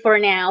free for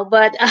now,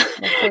 but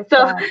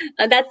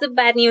that's the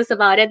bad news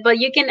about it. But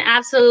you can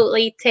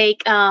absolutely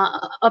take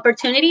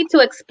opportunity to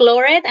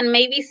explore it and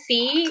maybe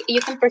see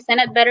you can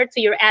present it better to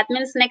your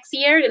admins next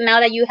year now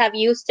that you have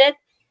used it.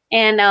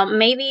 And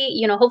maybe,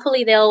 you know,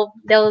 hopefully they'll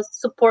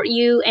support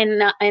you in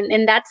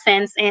that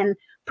sense and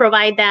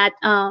provide that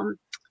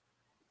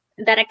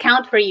that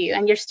account for you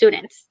and your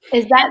students.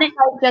 Is that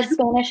just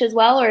Spanish as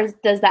well, or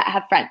does that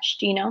have French?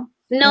 Do you know?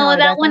 No,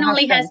 that one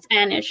only has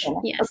Spanish.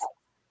 Yes.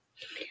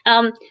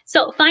 Okay.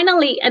 So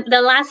finally, at the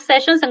last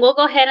sessions, and we'll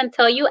go ahead and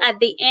tell you at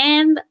the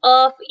end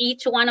of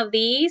each one of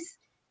these,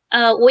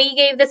 we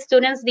gave the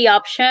students the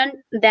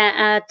option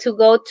that to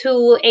go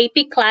to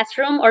AP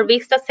Classroom or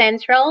Vista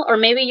Central, or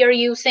maybe you're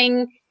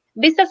using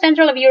Vista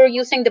Central if you're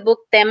using the book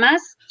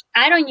Temas.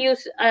 I don't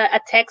use a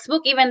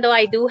textbook, even though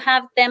I do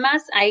have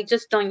Temas. I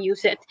just don't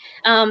use it.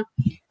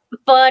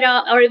 But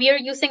or if you're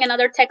using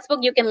another textbook,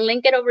 you can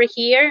link it over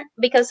here,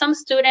 because some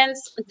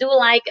students do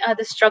like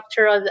the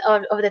structure of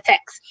the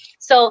text.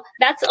 So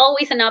that's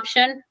always an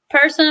option.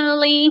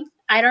 Personally,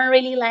 I don't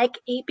really like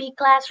AP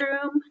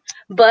Classroom,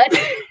 but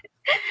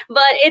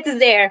but it's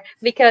there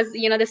because,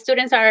 you know, the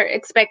students are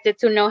expected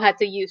to know how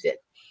to use it.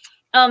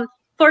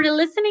 For the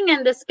listening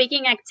and the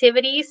speaking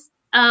activities,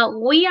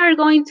 we are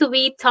going to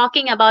be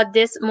talking about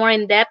this more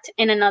in depth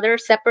in another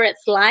separate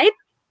slide.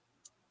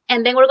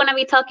 And then we're going to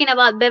be talking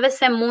about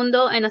BBC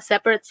Mundo in a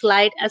separate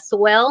slide as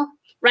well.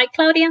 Right,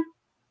 Claudia?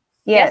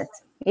 Yes.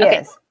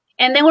 Okay.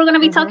 And then we're going to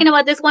be talking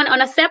about this one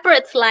on a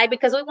separate slide,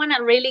 because we want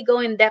to really go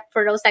in depth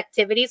for those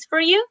activities for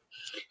you.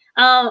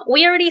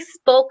 We already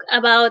spoke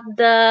about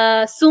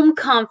the Zoom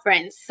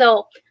conference.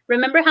 So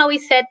remember how we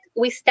said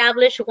we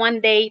established one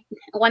day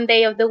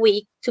of the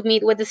week to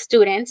meet with the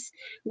students?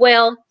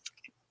 Well,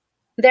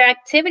 their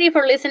activity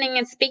for listening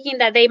and speaking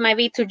that day might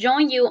be to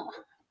join you.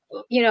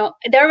 You know,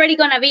 they're already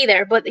going to be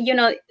there, but, you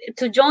know,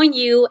 to join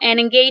you and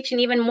engage in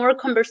even more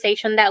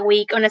conversation that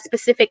week on a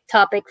specific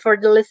topic for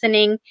the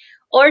listening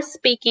or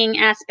speaking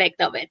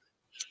aspect of it.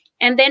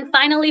 And then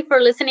finally, for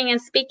listening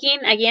and speaking,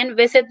 again,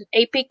 visit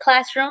AP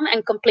Classroom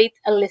and complete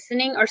a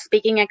listening or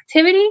speaking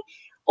activity,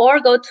 or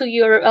go to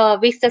your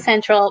Vista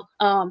Central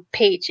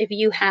page if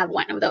you have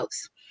one of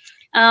those.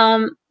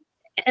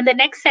 In the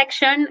next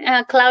section,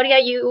 Claudia,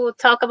 you will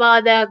talk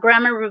about the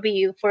grammar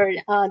review for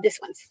this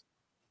one.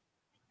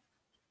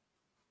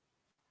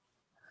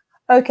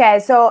 Okay,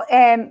 so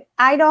I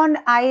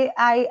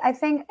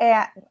think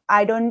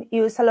I don't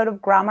use a lot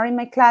of grammar in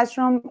my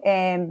classroom.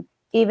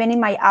 Even in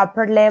my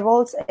upper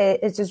levels,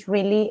 it's just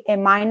really a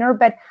minor,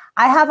 but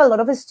I have a lot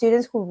of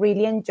students who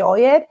really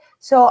enjoy it.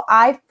 So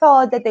I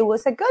thought that it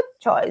was a good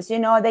choice. You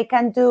know, they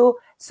can do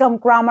some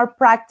grammar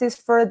practice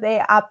for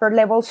the upper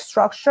level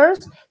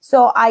structures.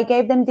 So I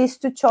gave them these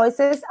two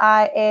choices.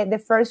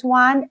 The first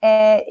one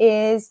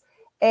is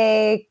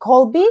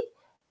Colby.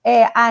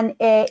 And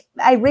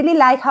I really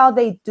like how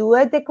they do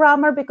it, the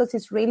grammar, because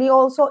it's really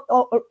also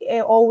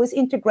always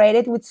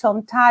integrated with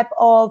some type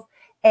of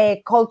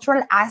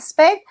cultural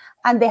aspect,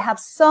 and they have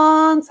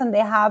songs and they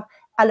have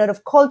a lot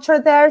of culture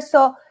there.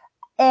 So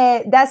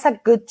that's a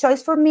good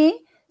choice for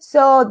me.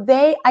 So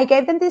I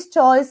gave them this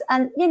choice,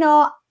 and, you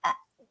know,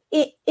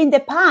 in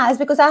the past,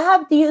 because I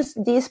have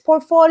used this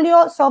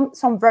portfolio,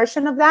 some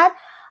version of that,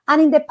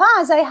 and in the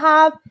past I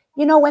have,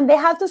 you know, when they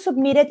have to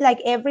submit it like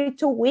every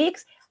 2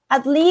 weeks,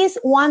 at least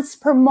once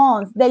per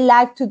month, they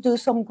like to do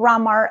some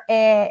grammar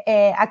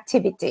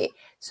activity.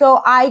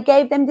 So I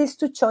gave them these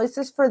two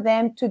choices for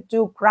them to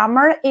do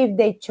grammar if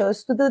they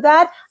chose to do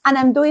that. And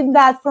I'm doing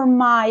that for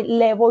my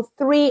level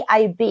 3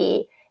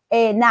 IB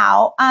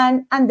now,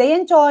 and they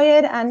enjoy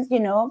it, and you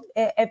know,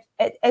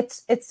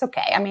 it's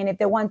okay. I mean, if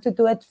they want to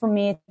do it, for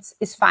me,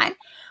 it's fine.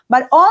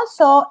 But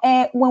also,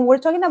 when we're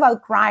talking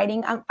about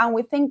writing, and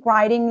we think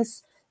writing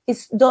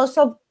is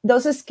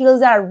those skills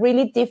that are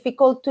really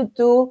difficult to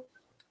do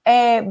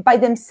by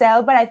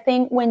themselves. But I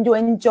think when you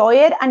enjoy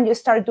it and you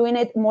start doing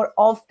it more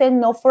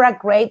often, not for a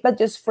grade, but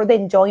just for the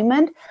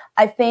enjoyment,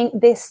 I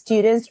think the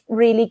students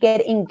really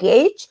get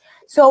engaged.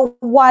 So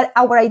what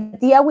our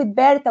idea with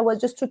Berta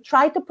was just to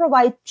try to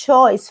provide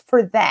choice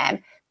for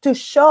them to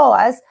show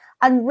us,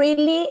 and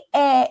really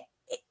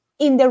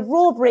in the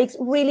rubrics,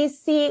 really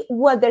see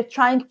what they're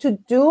trying to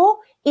do.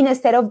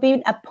 Instead of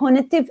being a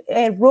punitive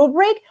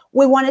rubric,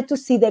 we wanted to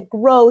see the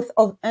growth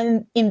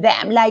in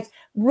them, like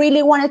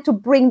really wanted to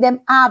bring them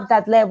up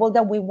that level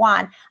that we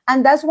want.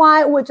 And that's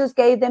why we just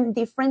gave them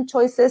different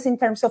choices in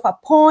terms of a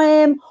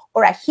poem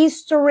or a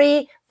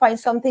history. Find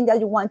something that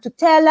you want to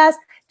tell us.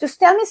 Just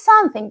tell me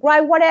something,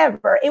 write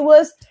whatever. It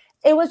was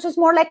just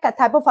more like a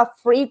type of a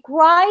free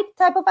write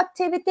type of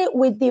activity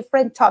with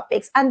different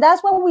topics. And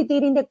that's what we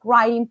did in the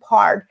writing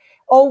part.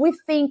 Always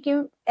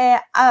thinking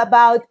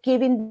about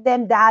giving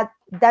them that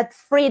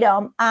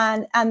freedom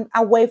and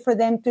a way for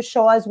them to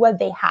show us what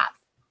they have.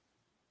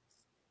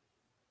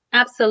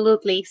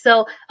 Absolutely.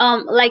 So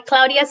like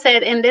Claudia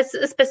said, in this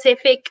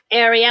specific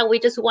area, we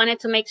just wanted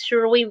to make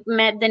sure we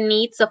met the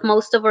needs of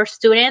most of our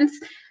students.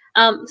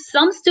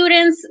 Some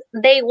students,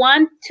 very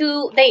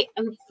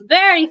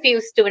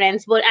few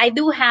students, but I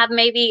do have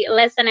maybe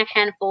less than a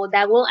handful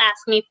that will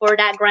ask me for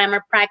that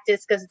grammar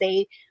practice because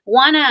they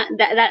wanna,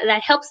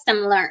 that helps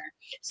them learn.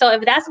 So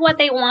if that's what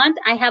they want,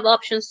 I have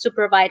options to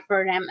provide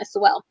for them as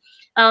well.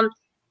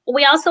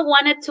 We also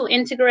wanted to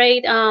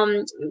integrate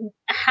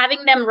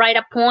having them write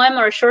a poem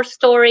or a short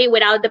story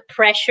without the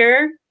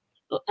pressure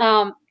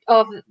of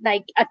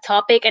like a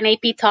topic, an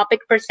AP topic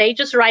per se,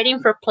 just writing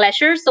for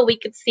pleasure, so we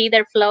could see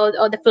their flow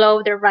or the flow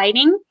of their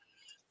writing.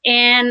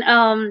 And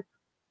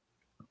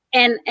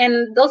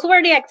those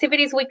were the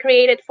activities we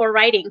created for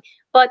writing.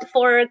 But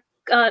for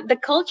the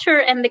culture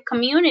and the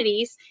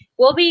communities,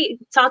 we'll be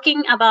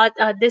talking about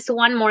this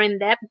one more in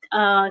depth.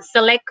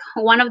 Select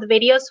one of the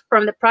videos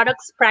from the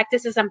Products,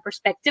 Practices, and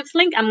Perspectives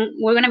link.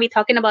 We're going to be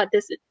talking about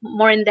this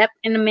more in depth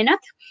in a minute.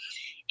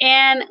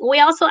 And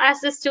we also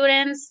asked the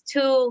students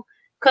to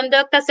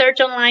conduct a search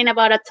online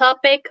about a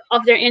topic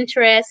of their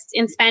interest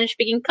in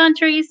Spanish-speaking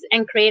countries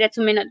and create a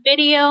 2-minute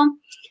video.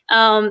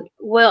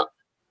 Well,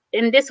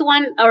 in this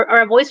one, or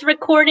a voice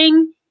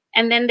recording,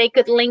 and then they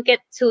could link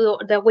it to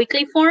the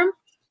weekly form.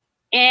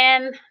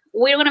 And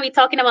we're going to be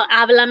talking about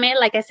Háblame.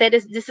 Like I said,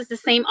 this is the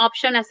same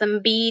option as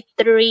on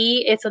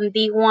B3. It's on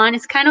D1.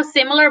 It's kind of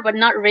similar, but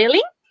not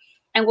really.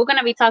 And we're going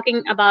to be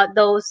talking about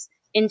those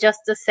in just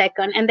a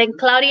second. And then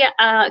Claudia,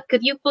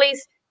 could you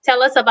please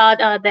tell us about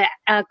the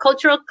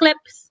cultural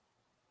clips?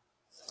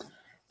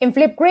 In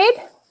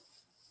Flipgrid?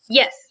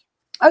 Yes.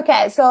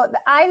 Okay, so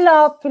I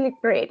love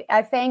Flipgrid.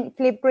 I think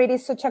Flipgrid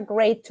is such a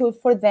great tool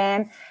for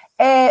them.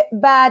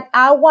 But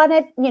I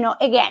wanted,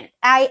 again,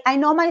 I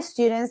know my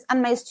students,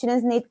 and my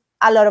students need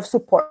a lot of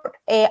support.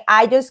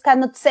 I just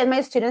cannot send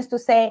my students to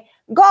say,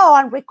 go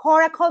and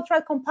record a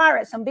cultural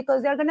comparison,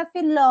 because they're going to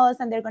feel lost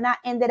and they're going to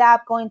end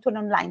up going to an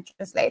online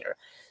translator.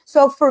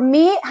 So for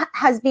me,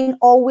 has been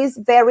always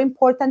very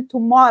important to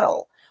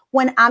model.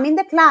 When I'm in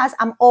the class,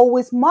 I'm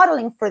always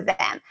modeling for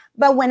them.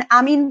 But when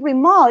I'm in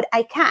remote,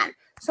 I can't.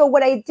 So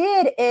what I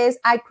did is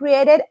I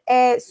created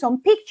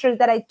some pictures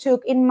that I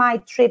took in my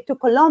trip to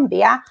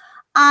Colombia,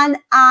 and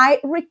I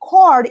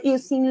record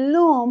using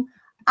Loom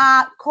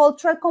a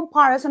cultural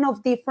comparison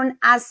of different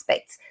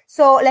aspects.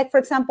 So like, for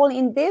example,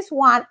 in this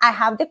one, I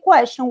have the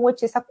question,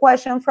 which is a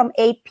question from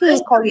AP.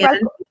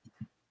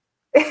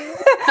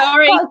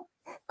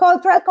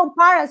 Cultural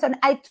comparison.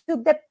 I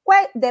took the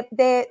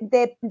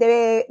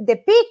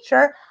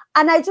picture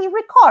and I just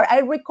record. I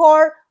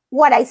record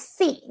what I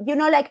see,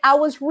 like I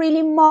was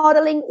really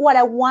modeling what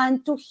I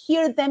want to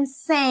hear them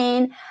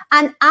saying.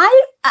 And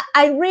I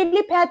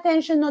really pay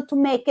attention not to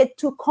make it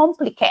too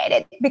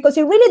complicated, because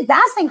it really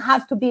doesn't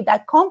have to be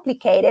that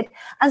complicated.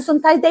 And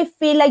sometimes they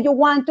feel like you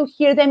want to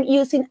hear them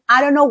using,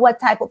 I don't know what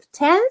type of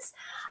tense.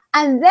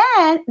 And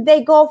then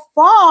they go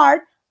far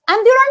and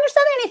they don't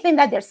understand anything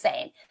that they're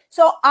saying.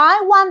 So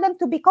I want them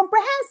to be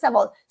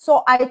comprehensible.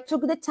 So I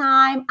took the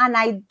time and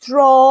I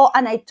draw,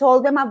 and I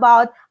told them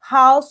about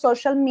how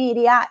social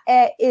media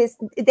is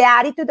the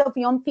attitude of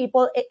young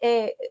people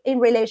in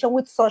relation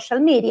with social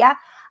media.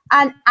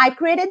 And I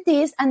created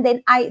this, and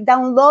then I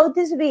download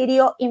this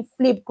video in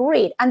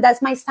Flipgrid, and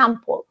that's my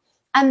sample.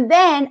 And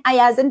then I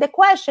ask them the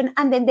question,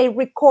 and then they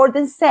record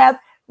themselves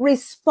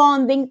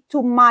responding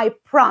to my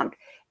prompt.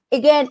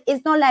 Again,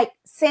 it's not like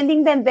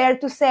sending them there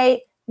to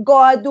say,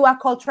 go do a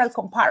cultural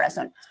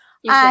comparison.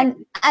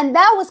 Exactly. And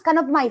that was kind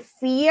of my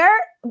fear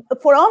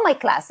for all my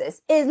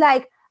classes, is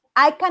like,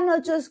 I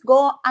cannot just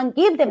go and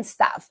give them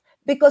stuff,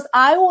 because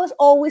I was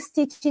always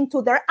teaching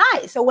to their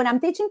eyes. So when I'm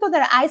teaching to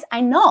their eyes,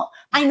 I know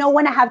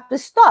when I have to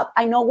stop.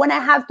 I know when I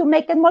have to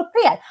make it more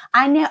clear.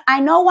 I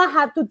know when I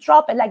have to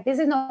drop it. Like, this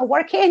is not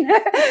working.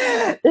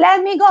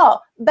 Let me go.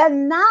 But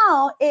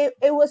now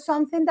it was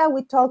something that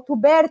we talked to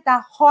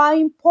Berta, how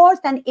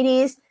important it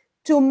is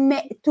to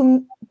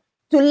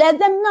let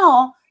them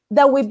know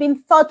that we've been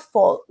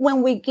thoughtful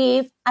when we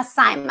give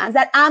assignments,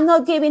 that I'm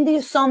not giving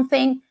you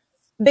something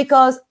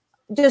because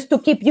just to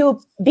keep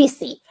you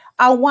busy.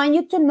 I want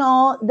you to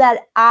know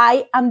that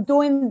I am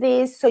doing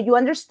this so you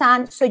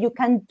understand, so you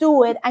can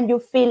do it and you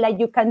feel like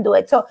you can do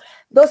it. So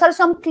those are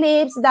some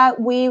clips that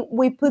we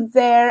put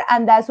there,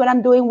 and that's what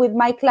I'm doing with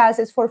my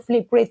classes for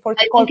Flipgrid for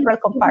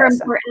corporate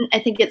comparison. I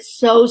think it's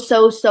so,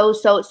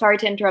 sorry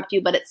to interrupt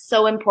you, but it's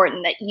so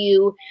important that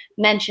you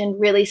mentioned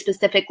really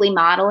specifically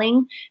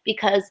modeling,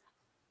 because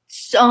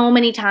so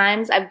many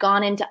times I've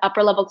gone into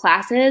upper level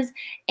classes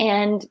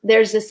and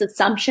there's this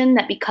assumption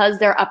that because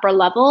they're upper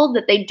level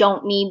that they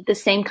don't need the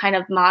same kind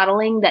of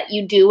modeling that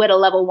you do at a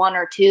level 1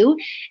 or 2.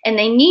 And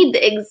they need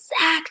the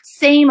exact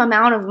same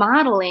amount of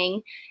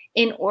modeling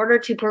in order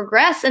to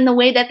progress in the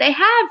way that they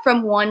have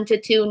from 1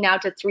 to 2, now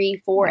to 3,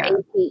 4, yeah.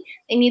 8.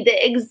 They need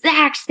the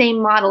exact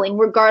same modeling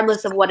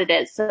regardless of what it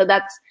is. So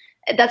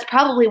that's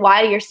probably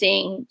why you're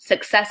seeing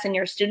success in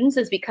your students,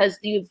 is because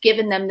you've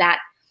given them that,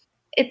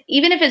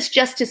 even if it's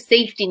just a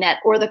safety net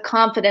or the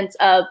confidence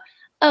of,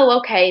 oh,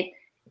 okay,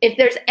 if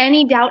there's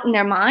any doubt in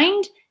their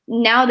mind,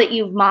 now that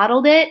you've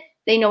modeled it,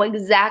 they know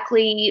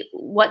exactly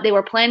what they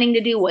were planning to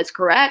do was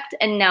correct,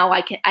 and now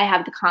I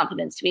have the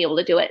confidence to be able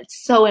to do it.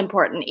 It's so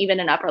important, even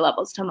in upper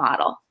levels, to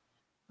model.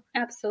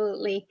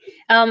 Absolutely.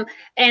 And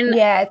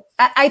yes,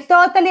 I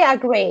totally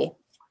agree.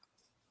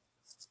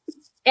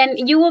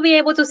 And you will be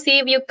able to see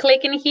if you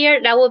click in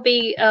here, that will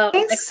be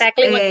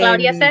exactly what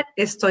Claudia said.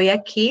 Estoy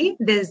aquí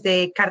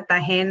desde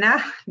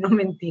Cartagena, no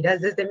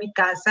mentiras, desde mi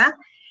casa.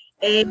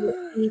 Y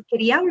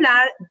quería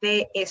hablar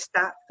de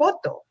esta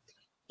foto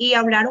y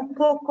hablar un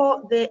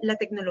poco de la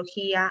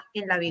tecnología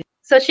en la vida.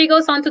 So she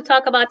goes on to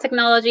talk about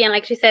technology and,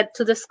 like she said,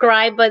 to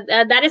describe, but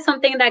that is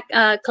something that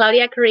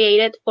Claudia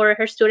created for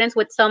her students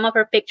with some of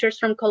her pictures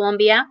from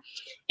Colombia.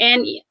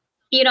 And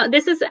you know,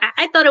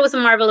 I thought it was a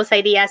marvelous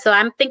idea. So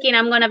I'm thinking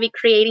I'm going to be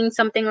creating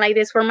something like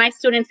this for my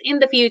students in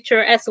the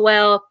future as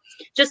well,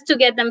 just to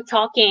get them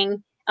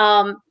talking,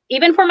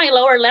 even for my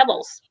lower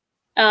levels,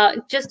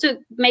 just to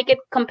make it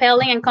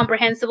compelling and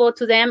comprehensible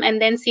to them,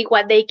 and then see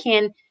what they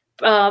can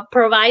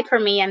provide for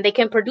me and they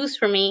can produce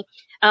for me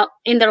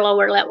in their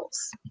lower levels.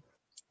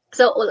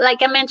 So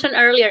like I mentioned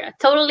earlier,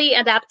 totally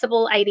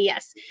adaptable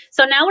ideas.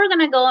 So now we're going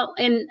to go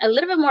in a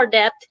little bit more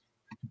depth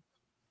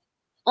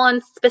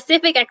on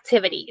specific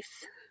activities.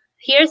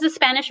 Here's the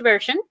Spanish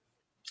version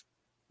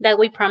that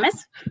we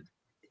promised.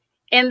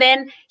 And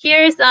then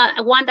here's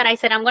one that I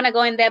said I'm going to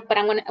go in depth, but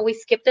we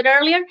skipped it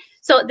earlier.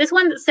 So this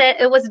one said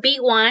it was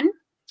B1,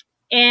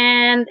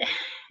 and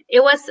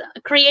it was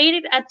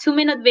created a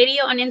 2-minute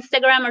video on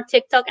Instagram or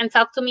TikTok and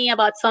talk to me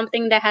about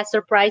something that has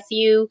surprised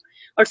you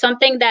or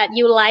something that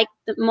you like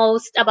the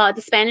most about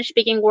the Spanish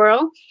speaking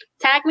world.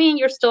 Tag me in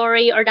your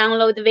story or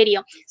download the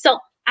video. So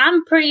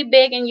I'm pretty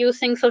big in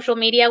using social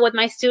media with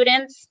my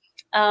students.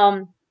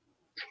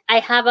 I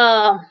have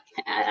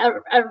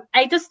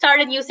I just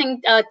started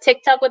using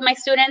TikTok with my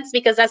students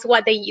because that's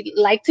what they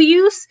like to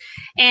use.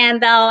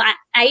 And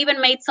I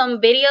even made some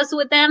videos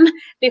with them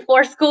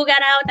before school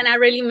got out, and I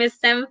really miss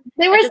them.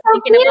 They were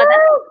so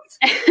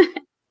cute.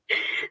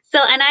 So,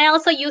 and I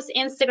also use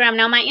Instagram.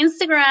 Now my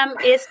Instagram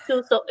is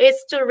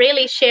to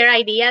really share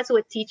ideas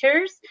with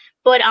teachers,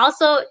 but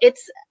also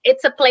it's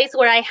a place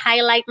where I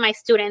highlight my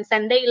students,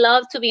 and they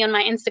love to be on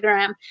my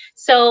Instagram.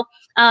 So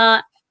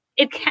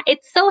it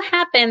so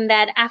happened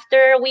that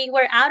after we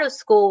were out of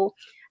school,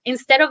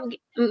 instead of,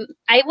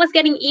 I was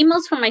getting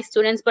emails from my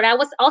students, but I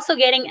was also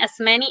getting as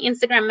many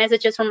Instagram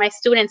messages from my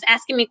students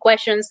asking me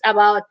questions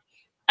about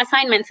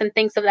assignments and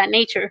things of that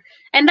nature.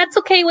 And that's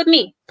okay with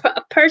me.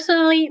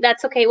 Personally,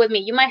 that's okay with me.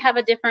 You might have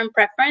a different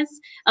preference,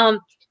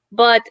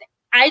 but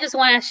I just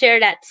want to share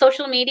that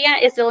social media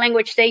is the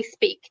language they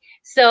speak.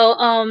 So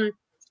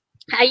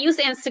I use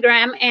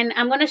Instagram, and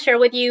I'm going to share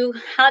with you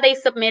how they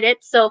submit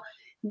it. So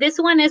this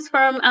one is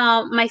from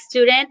my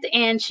student,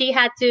 and she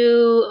had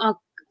to,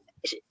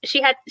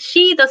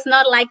 she does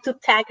not like to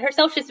tag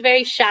herself. She's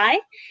very shy.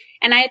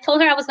 And I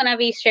told her I was going to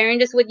be sharing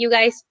this with you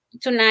guys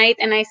tonight.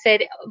 And I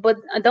said, but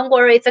don't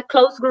worry, it's a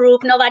closed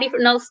group.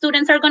 No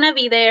students are going to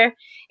be there.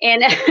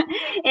 And,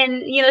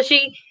 and you know,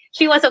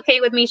 she was okay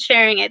with me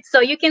sharing it.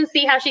 So you can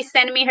see how she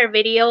sent me her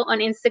video on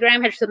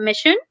Instagram, her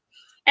submission.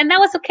 And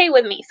that was okay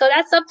with me. So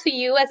that's up to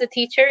you as a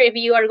teacher if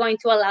you are going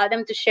to allow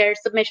them to share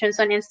submissions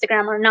on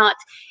Instagram or not.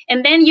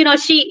 And then, you know,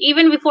 she,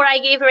 even before I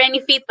gave her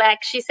any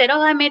feedback, she said,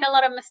 oh, I made a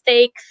lot of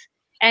mistakes.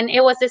 And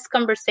it was this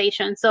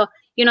conversation. So,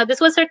 you know, this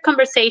was her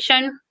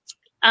conversation.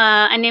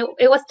 And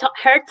it was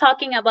her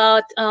talking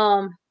about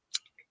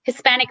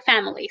Hispanic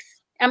families.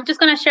 I'm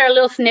just going to share a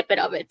little snippet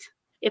of it,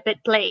 if it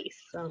plays.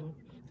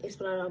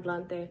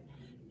 Hispanohablante,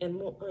 en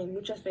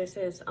muchas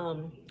veces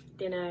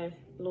tiene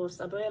los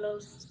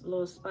abuelos,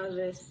 los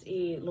padres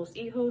y los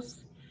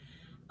hijos.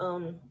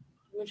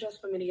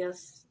 Muchas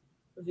familias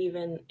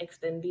viven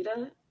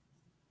extendida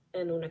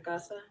en una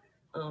casa,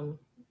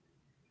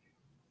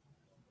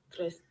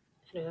 3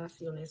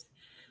 generaciones.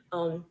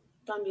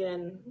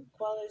 También,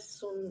 ¿cuáles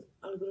son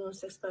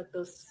algunos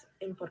aspectos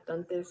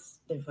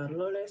importantes de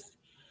valores?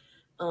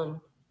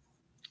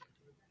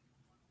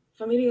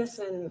 Familias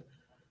en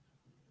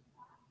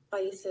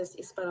países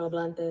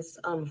hispanohablantes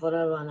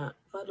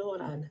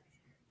valoran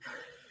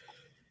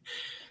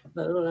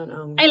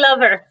I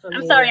love her.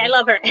 I'm sorry, I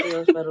love her.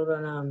 Ellos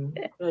valoran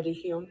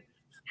religión.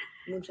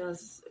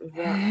 Muchas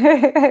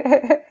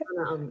van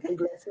a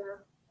iglesia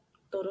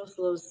todos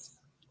los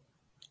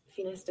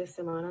fines de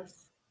semana.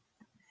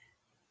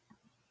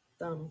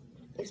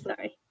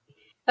 Sorry.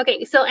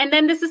 Okay, so and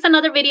then this is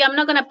another video. I'm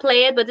not gonna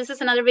play it, but this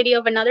is another video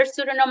of another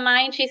student of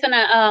mine. She's on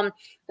a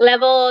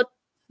level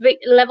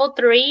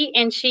 3,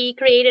 and she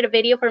created a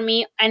video for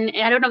me. And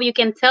I don't know if you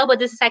can tell, but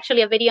this is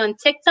actually a video on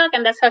TikTok,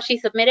 and that's how she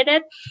submitted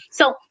it.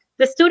 So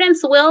the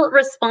students will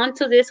respond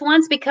to these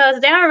ones because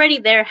they're already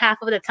there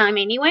half of the time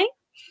anyway.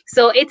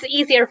 So it's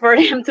easier for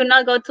them to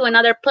not go to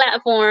another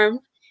platform.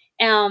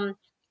 And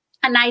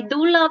I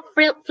do love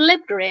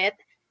Flipgrid.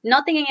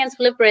 Nothing against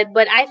Flipgrid,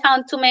 but I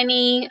found too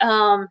many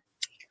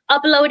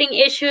uploading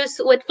issues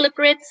with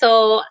Flipgrid.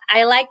 So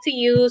I like to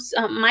use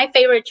my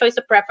favorite choice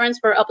of preference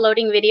for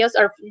uploading videos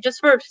or just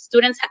for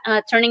students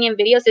turning in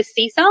videos is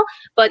Seesaw.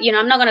 But, you know,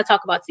 I'm not going to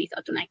talk about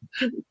Seesaw tonight.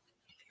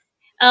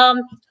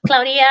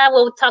 Claudia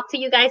will talk to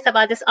you guys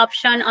about this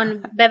option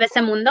on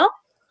BBC Mundo.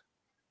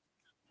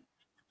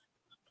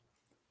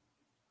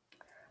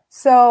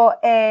 So,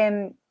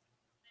 I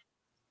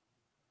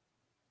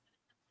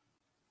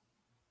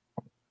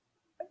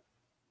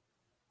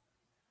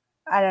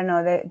don't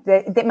know,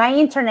 my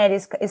internet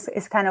is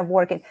kind of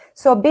working.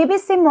 So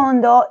BBC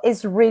Mundo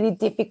is really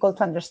difficult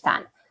to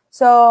understand.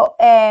 So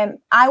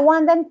I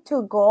want them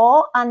to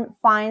go and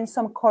find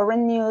some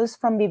current news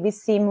from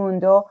BBC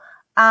Mundo,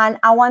 and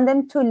I want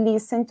them to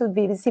listen to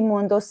BBC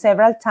Mundo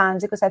several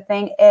times because I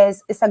think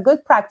it's a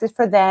good practice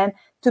for them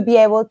to be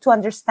able to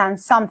understand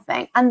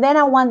something. And then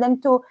I want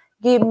them to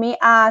give me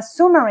a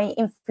summary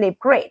in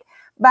Flipgrid.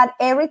 But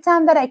every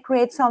time that I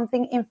create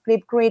something in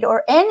Flipgrid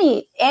or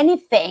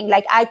anything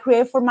like I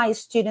create for my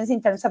students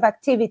in terms of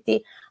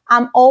activity,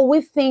 I'm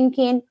always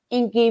thinking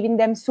in giving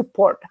them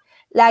support.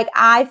 Like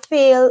I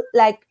feel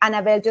like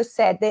Annabelle just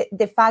said,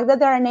 the fact that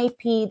they're an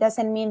AP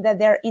doesn't mean that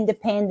they're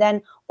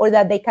independent or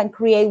that they can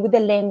create with the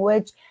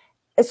language.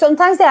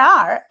 Sometimes they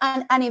are,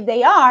 and if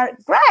they are,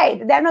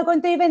 great. They're not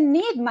going to even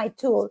need my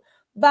tool.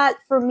 But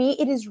for me,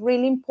 it is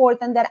really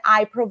important that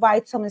I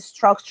provide some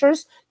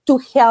structures to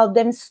help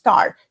them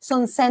start,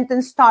 some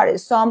sentence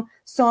starters, some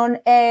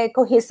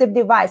cohesive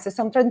devices,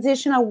 some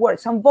transitional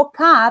words, some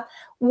vocab,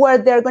 where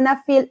they're going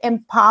to feel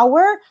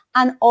empowered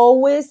and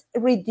always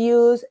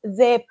reduce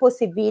the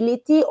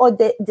possibility or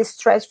the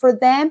stress for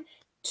them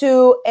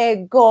to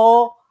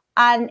go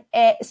and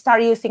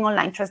start using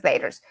online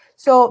translators.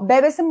 So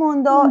BBC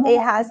Mundo, it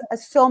has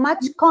so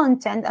much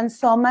content and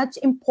so much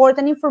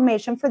important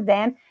information for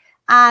them.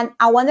 And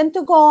I want them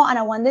to go and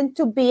I want them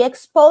to be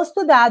exposed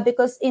to that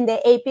because in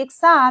the AP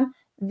exam,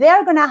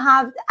 they're going to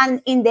have,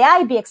 and in the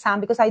IB exam,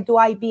 because I do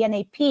IB and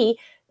AP,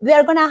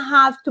 they're going to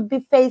have to be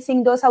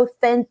facing those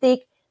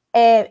authentic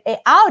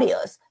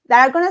audios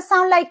that are going to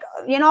sound like,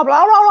 you know,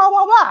 blah, blah, blah,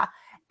 blah, blah.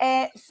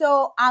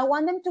 So I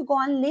want them to go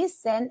and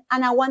listen,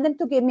 and I want them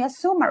to give me a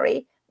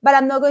summary, but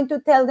I'm not going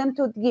to tell them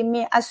to give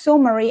me a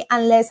summary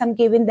unless I'm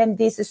giving them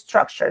these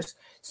structures.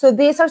 So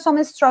these are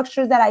some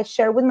structures that I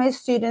share with my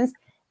students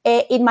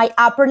in my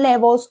upper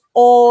levels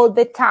all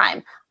the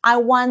time. I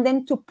want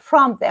them to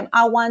prompt them.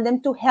 I want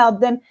them to help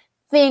them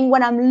think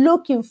what I'm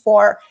looking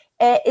for.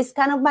 It's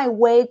kind of my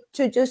way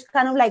to just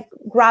kind of like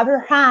grab her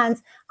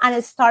hands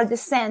and start the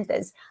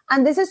sentence.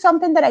 And this is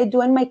something that I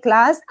do in my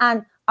class.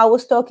 And I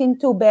was talking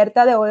to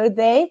Berta the other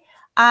day,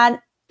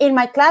 and in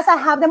my class, I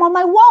have them on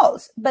my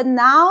walls. But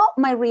now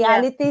my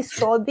reality is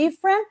so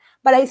different,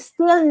 but I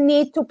still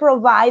need to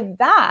provide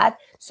that.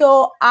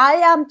 So I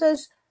am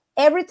just,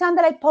 every time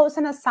that I post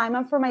an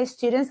assignment for my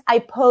students, I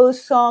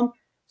post some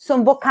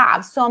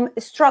vocab, some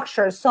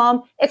structures,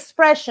 some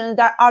expressions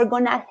that are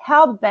going to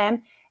help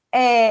them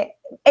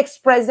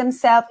express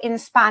themselves in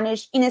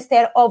Spanish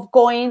instead of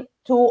going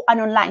to an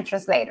online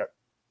translator.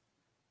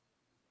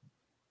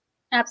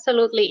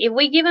 Absolutely. If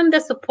we give them the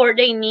support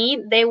they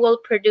need, they will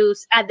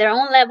produce at their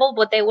own level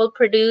what they will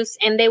produce,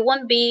 and they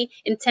won't be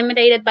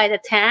intimidated by the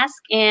task,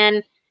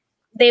 and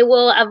they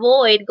will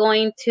avoid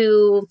going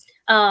to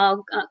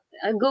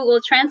Google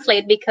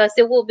Translate because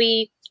it will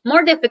be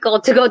more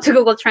difficult to go to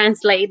Google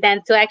Translate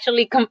than to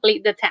actually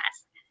complete the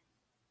task.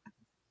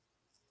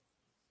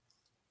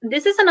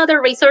 This is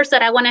another resource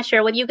that I want to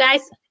share with you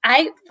guys.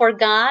 I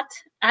forgot,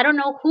 I don't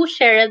know who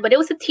shared it, but it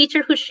was a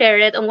teacher who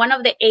shared it on one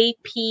of the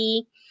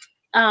AP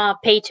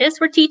pages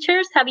for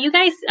teachers. Have you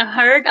guys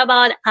heard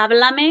about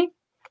Háblame?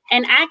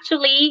 And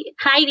actually,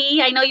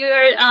 Heidi, I know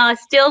you're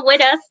still with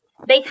us.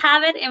 They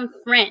have it in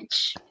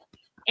French.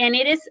 and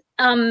it is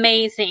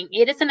amazing.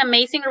 It is an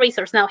amazing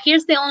resource. Now,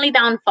 here's the only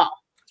downfall.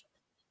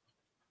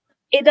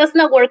 It does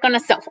not work on a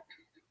cell phone.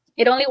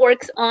 It only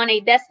works on a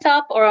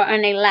desktop or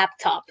on a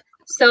laptop.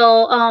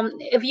 So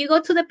if you go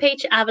to the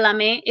page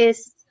Háblame,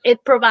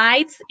 it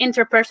provides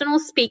interpersonal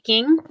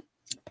speaking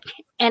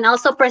and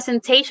also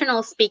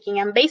presentational speaking.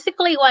 And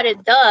basically what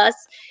it does,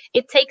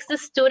 it takes the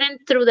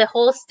student through the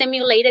whole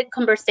stimulated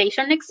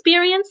conversation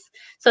experience.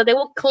 So they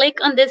will click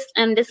on this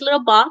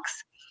little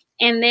box,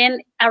 and then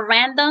a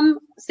random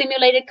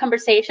simulated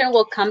conversation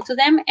will come to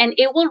them, and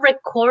it will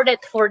record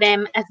it for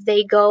them as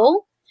they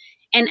go.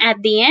 And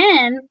at the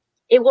end,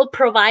 it will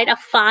provide a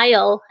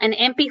file, an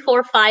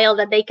MP4 file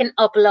that they can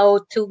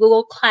upload to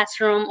Google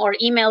Classroom or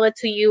email it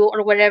to you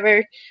or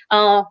whatever,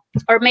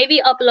 or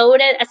maybe upload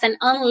it as an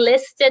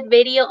unlisted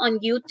video on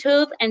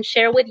YouTube and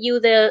share with you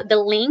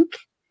the link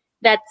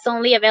that's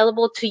only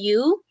available to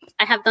you.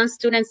 I have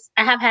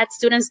had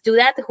students do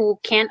that who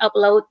can't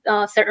upload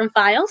certain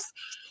files.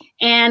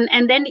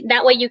 And then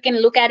that way you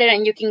can look at it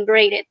and you can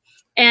grade it.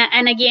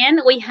 And again,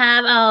 we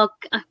have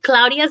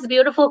Claudia's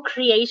beautiful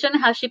creation,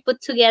 how she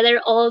put together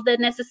all the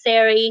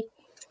necessary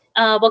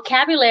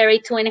vocabulary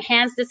to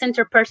enhance this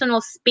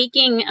interpersonal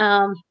speaking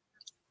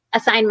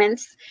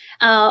assignments.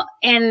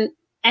 And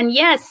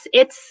yes,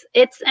 it's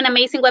an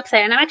amazing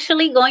website. And I'm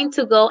actually going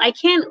to go. I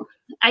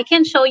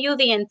can show you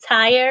the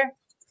entire.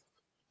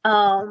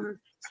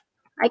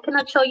 I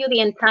cannot show you the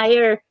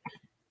entire.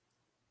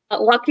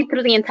 Walk you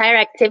through the entire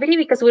activity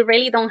because we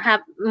really don't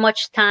have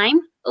much time.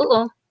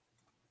 Uh-oh.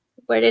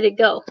 Where did it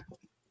go?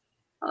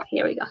 Oh,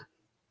 here we go.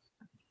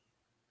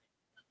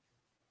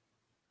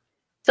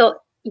 So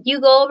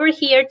you go over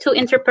here to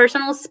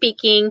interpersonal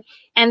speaking,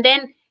 and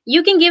then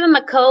you can give them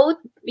a code.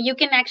 You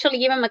can actually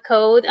give them a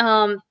code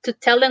to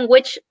tell them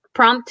which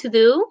prompt to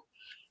do.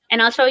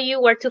 And I'll show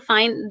you where to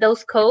find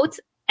those codes.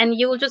 And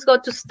you will just go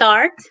to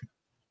start.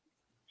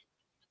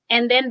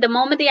 And then the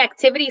moment the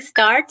activity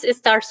starts, it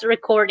starts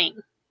recording.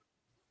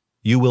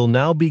 You will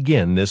now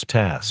begin this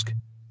task.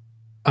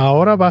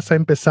 Ahora vas a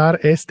empezar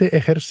este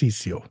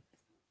ejercicio.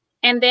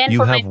 And then you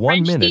for have my 1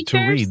 French minute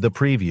teachers, to read the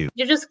preview.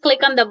 You just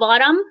click on the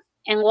bottom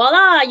and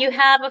voila, you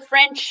have a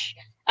French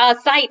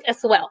site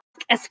as well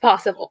as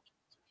possible.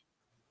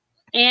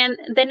 And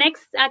the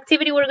next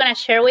activity we're going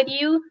to share with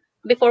you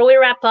before we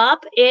wrap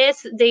up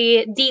is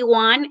the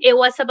D1. It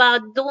was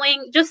about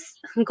going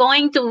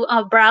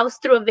to browse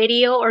through a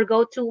video or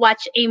go to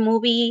watch a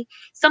movie.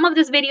 Some of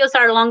these videos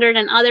are longer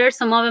than others.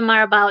 Some of them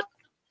are about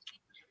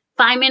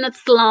 5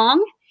 minutes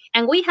long.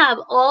 And we have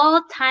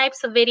all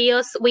types of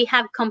videos. We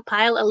have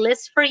compiled a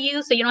list for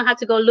you, so you don't have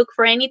to go look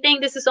for anything.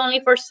 This is only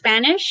for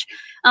Spanish.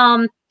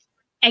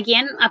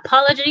 Again,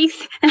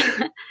 apologies.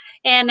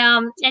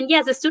 And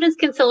yes, the students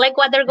can select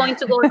what they're going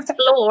to go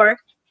explore.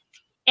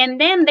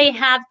 And then they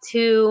have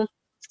to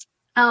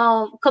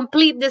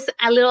complete this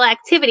little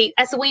activity.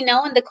 As we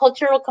know, in the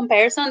cultural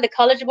comparison, the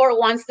College Board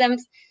wants them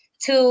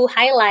to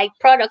highlight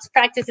products,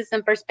 practices,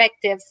 and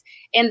perspectives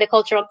in the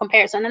cultural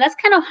comparison. And that's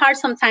kind of hard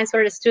sometimes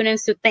for the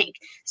students to think.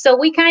 So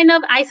we kind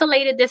of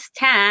isolated this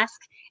task,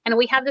 and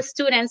we have the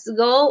students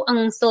go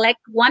and select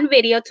one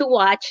video to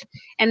watch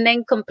and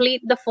then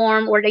complete the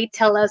form where they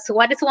tell us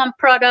what is one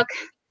product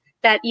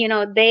that, you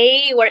know,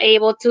 they were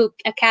able to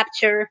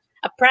capture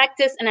a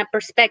practice and a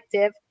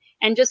perspective,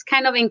 and just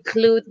kind of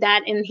include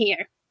that in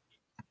here.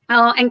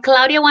 And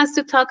Claudia wants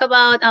to talk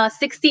about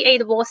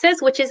 68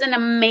 Voces, which is an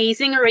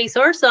amazing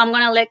resource. So I'm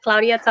going to let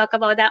Claudia talk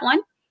about that one.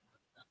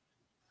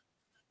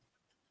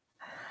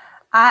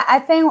 I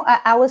think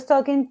I was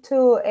talking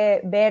to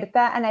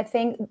Berta, and I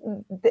think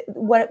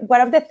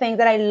one of the things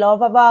that I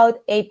love about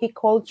AP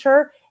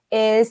Culture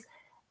is,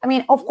 I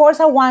mean, of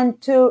course, I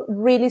want to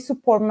really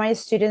support my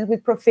students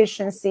with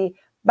proficiency,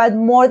 but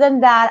more than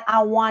that,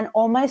 I want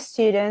all my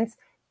students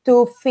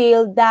to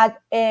feel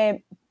that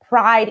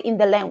pride in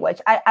the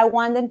language. I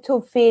want them to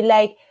feel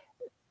like,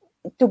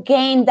 to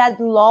gain that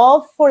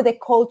love for the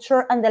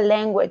culture and the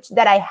language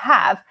that I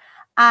have.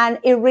 And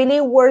it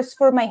really works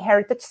for my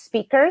heritage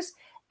speakers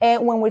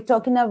when we're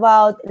talking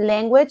about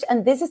language.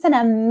 And this is an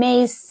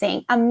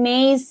amazing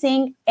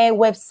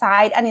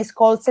website, and it's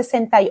called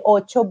 68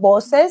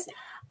 Voces.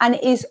 And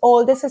it's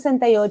all the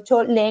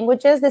 68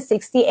 languages, the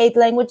 68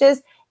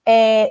 languages,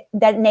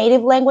 that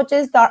native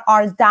languages that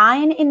are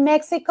dying in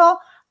Mexico.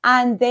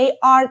 And they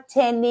are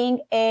telling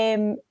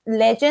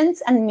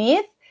legends and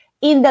myths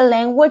in the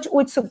language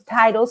with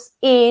subtitles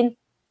in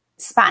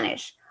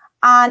Spanish.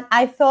 And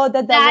I thought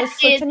that was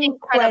such an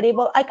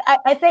incredible.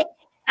 I think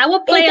I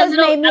will play it just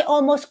made me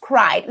almost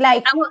cry.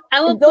 Like,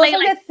 I will those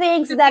are the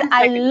things that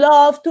I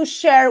love to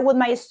share with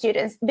my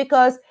students,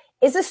 because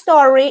it's a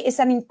story. It's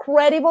an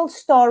incredible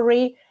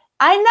story.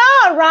 I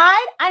know,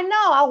 right? I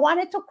know. I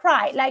wanted to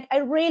cry. Like,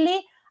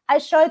 I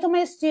show it to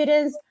my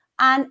students.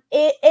 And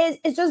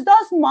it's just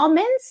those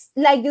moments,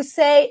 like you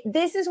say,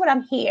 this is what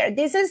I'm here.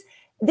 This is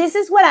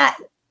what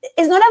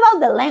it's not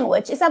about the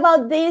language. It's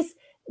about this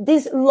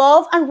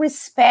love and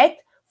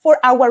respect for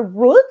our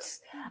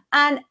roots.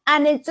 And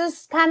it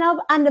just kind of,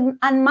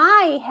 and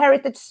my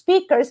heritage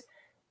speakers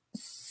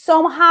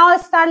somehow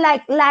start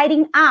like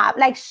lighting up,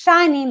 like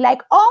shining,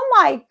 like, oh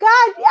my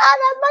God, yeah,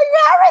 that's my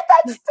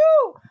heritage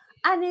too.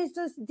 And it's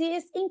just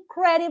this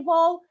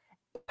incredible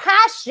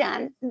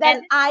passion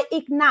that I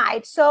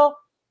ignite. So,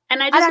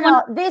 and I don't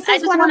know, this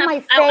is one of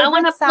my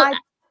favorite sides.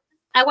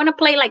 I want to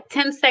play like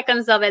 10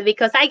 seconds of it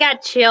because I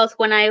got chills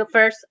when I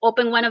first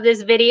opened one of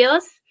these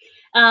videos.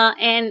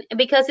 And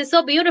because it's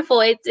so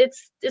beautiful,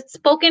 it's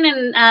spoken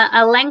in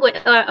a language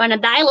or in a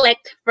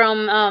dialect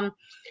from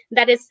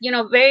that is, you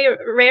know, very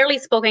rarely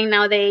spoken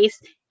nowadays.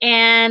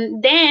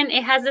 And then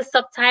it has the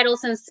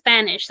subtitles in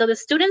Spanish, so the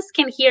students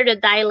can hear the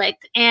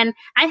dialect. And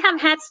I have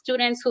had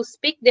students who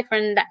speak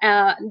different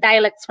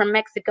dialects from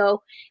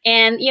Mexico,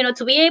 and you know,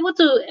 to be able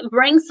to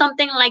bring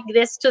something like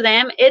this to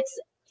them, it's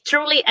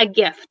truly a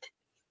gift.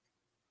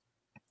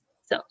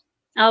 So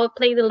I'll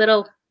play the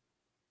little.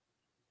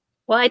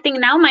 Well, I think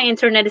now my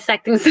internet is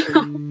acting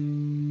slow.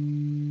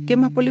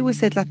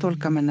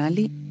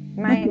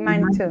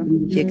 Mine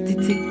too.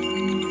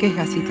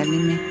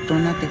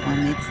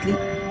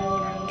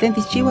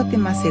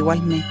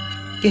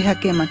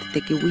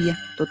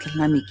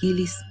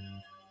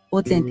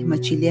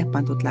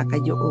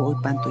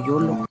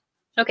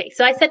 Okay,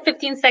 so I said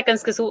 15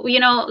 seconds because, you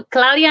know,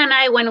 Claudia and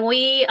I, when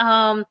we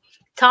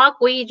talk,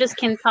 we just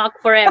can talk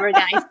forever,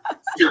 guys.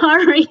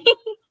 Sorry.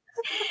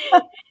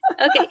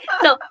 Okay,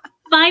 so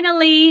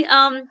finally,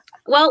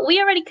 well, we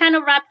already kind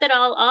of wrapped it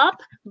all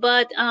up,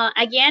 but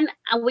again,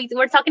 we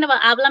were talking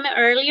about Háblame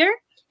earlier,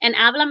 and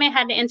Háblame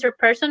had the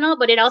interpersonal,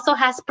 but it also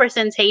has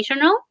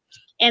presentational.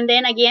 And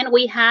then again,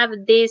 we have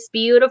this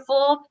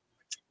beautiful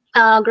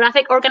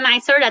graphic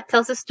organizer that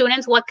tells the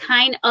students what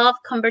kind of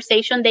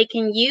conversation they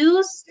can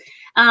use.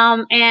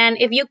 And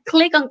if you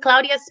click on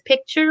Claudia's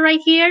picture right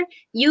here,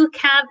 you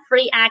have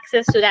free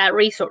access to that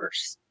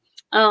resource.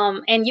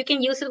 And you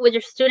can use it with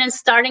your students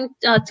starting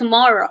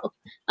tomorrow.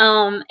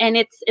 And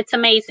it's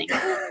amazing.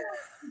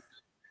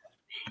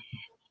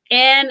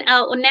 And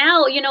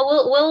now, you know,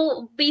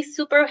 we'll be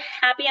super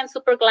happy and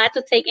super glad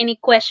to take any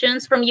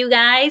questions from you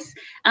guys.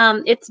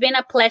 It's been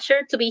a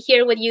pleasure to be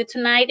here with you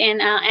tonight.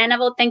 And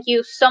Annabelle, thank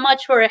you so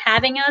much for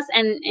having us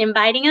and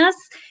inviting us.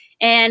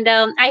 And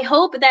I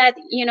hope that,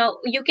 you know,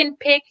 you can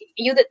pick,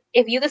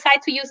 if you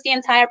decide to use the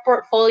entire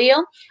portfolio,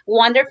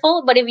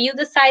 wonderful. But if you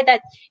decide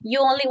that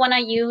you only want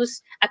to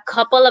use a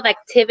couple of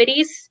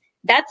activities,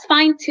 that's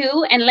fine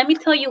too. And let me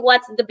tell you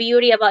what the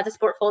beauty about this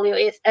portfolio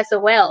is as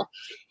well,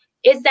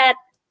 is that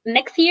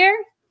next year,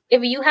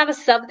 if you have a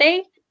sub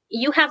day,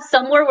 you have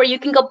somewhere where you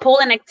can go pull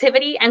an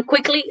activity and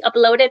quickly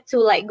upload it to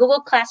like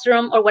Google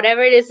Classroom or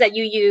whatever it is that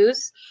you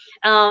use.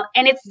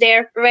 And it's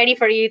there ready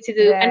for you to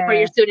do and for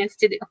your students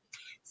to do.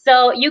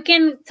 So you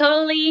can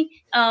totally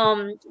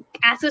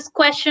ask us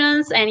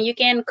questions and you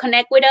can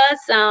connect with us.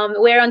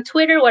 We're on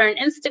Twitter, we're on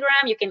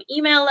Instagram, you can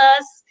email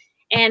us.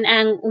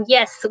 And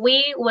yes,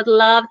 we would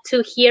love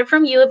to hear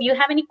from you. If you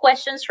have any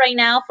questions right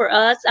now for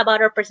us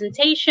about our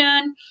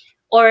presentation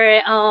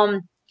or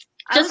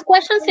just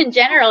questions in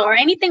general or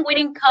anything we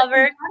didn't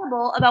cover.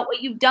 Incredible about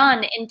what you've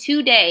done in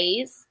 2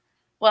 days.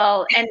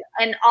 Well,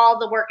 and all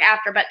the work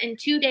after, but in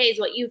 2 days,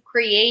 what you've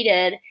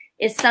created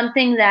is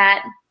something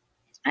that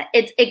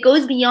it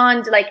goes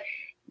beyond, like,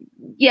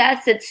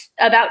 yes, it's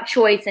about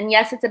choice, and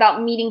yes, it's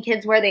about meeting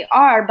kids where they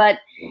are. But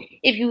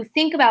if you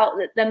think about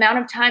the amount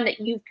of time that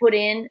you've put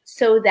in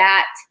so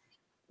that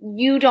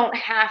you don't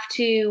have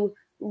to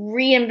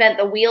reinvent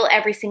the wheel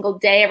every single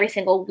day, every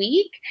single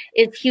week,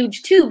 is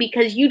huge too,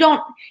 because you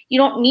don't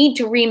need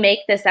to remake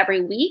this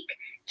every week.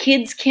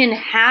 Kids can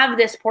have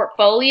this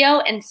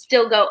portfolio and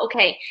still go,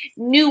 okay,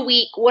 new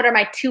week, what are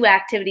my 2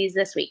 activities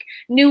this week?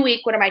 New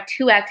week, what are my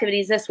 2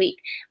 activities this week?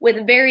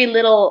 With very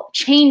little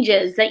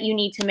changes that you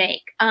need to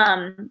make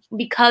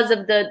because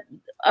of the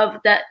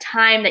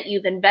time that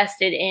you've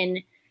invested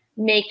in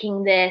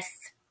making this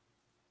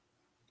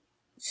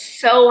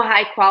so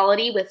high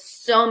quality with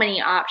so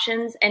many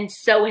options and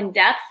so in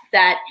depth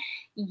that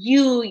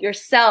you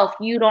yourself,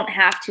 you don't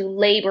have to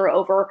labor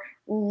over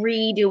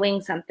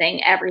redoing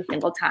something every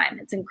single time.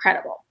 It's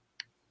incredible.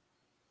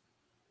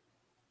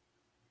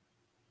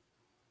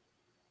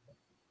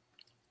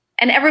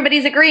 And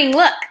everybody's agreeing.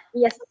 Look.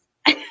 Yes.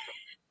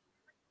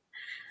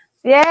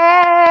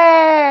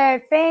 Yeah,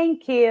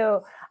 thank you.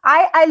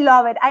 I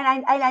love it.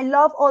 And I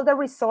love all the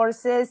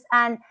resources.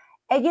 And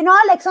you know,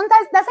 like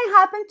sometimes doesn't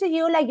happen to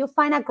you, like you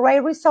find a great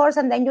resource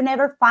and then you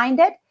never find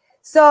it.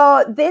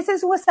 So this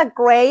was a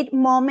great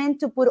moment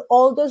to put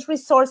all those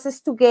resources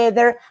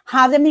together,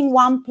 have them in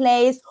one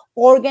place,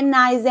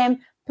 organize them,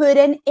 put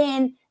them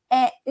in,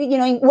 you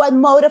know, in what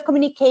mode of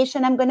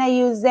communication I'm going to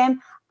use them,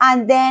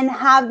 and then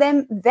have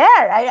them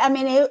there. I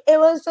mean, it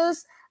was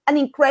just an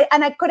incredible,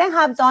 and I couldn't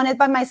have done it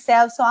by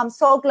myself. So I'm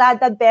so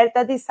glad that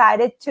Berta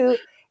decided to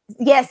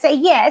say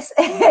yes.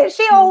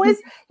 She always,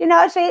 you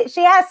know,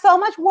 she has so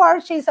much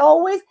work. She's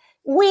always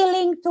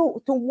willing to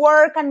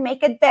work and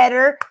make it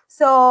better.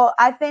 So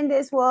I think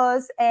this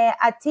was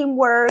a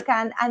teamwork,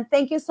 and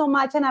thank you so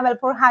much, Annabelle,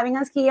 for having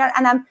us here.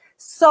 And I'm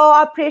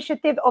so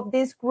appreciative of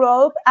this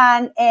group,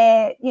 and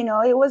you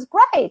know, it was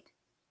great.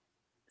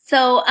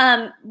 So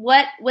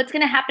what's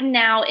going to happen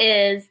now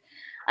is,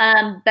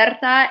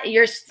 Berta,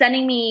 you're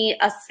sending me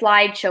a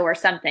slideshow or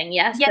something,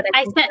 yes? Yes,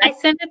 I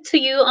sent it to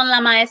you on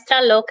La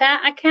Maestra Loca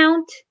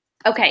account.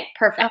 Okay,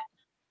 perfect.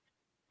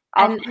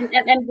 And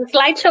the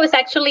slideshow is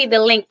actually the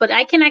link, but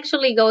I can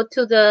actually go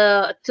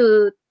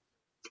to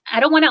I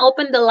don't want to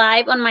open the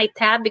live on my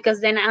tab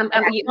because then I'm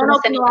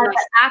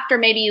after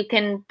maybe you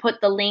can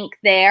put the link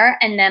there,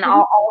 and then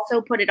I'll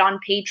also put it on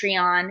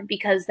Patreon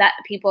because that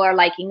people are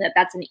liking that.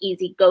 That's an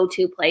easy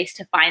go-to place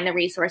to find the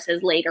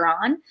resources later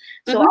on.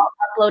 So I'll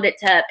upload it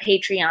to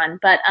Patreon.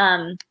 But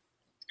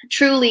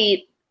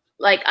truly,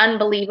 like,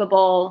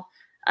 unbelievable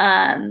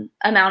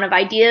amount of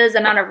ideas,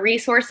 amount of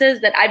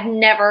resources that I've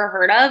never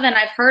heard of, and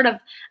I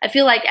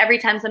feel like every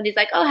time somebody's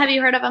like, "Oh, have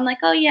you heard of?" I'm like,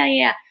 "Oh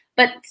yeah."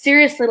 But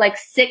seriously, like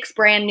 6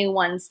 brand new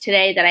ones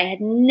today that I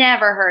had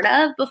never heard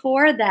of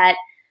before that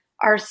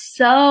are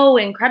so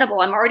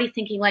incredible. I'm already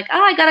thinking like,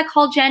 oh, I got to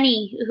call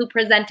Jenny who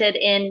presented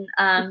in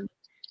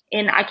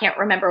I can't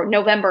remember,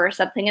 November or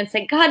something, and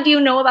say, God, do you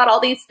know about all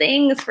these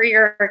things for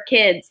your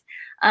kids?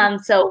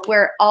 So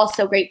we're all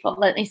so grateful.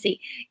 Let me see.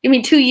 Give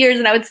me 2 years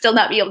and I would still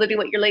not be able to do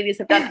what your ladies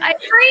have done. I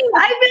agree.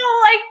 I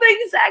feel like the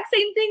exact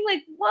same thing.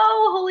 Like,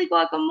 whoa, holy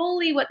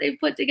guacamole. What they've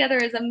put together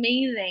is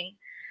amazing.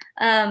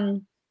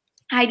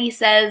 Heidi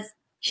says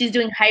she's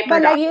doing hyper.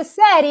 But like you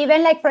said,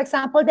 even like, for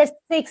example, the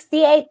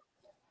 68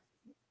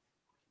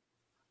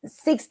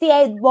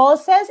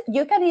 voices,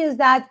 you can use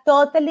that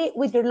totally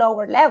with your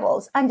lower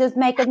levels and just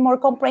make it more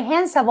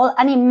comprehensible.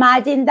 And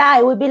imagine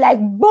that it would be like,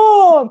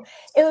 boom,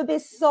 it would be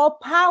so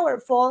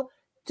powerful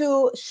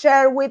to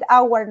share with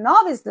our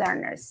novice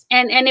learners.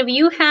 And if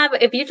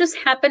you just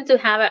happen to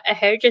have a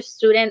heritage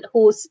student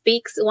who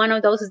speaks one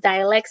of those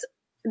dialects,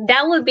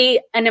 that would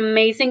be an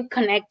amazing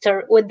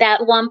connector with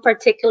that one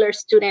particular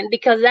student,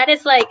 because that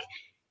is like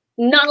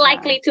not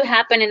likely to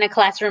happen in a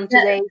classroom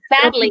today.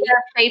 Sadly,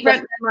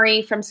 favorite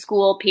memory from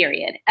school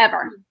period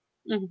ever.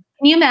 Can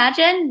you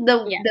imagine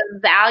the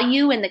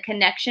value and the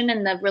connection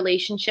and the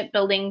relationship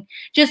building?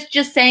 Just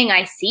saying,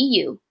 I see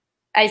you,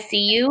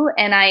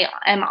 and I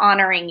am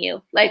honoring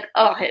you. Like,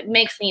 oh, it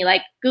makes me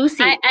like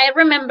goosey. I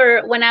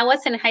remember when I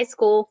was in high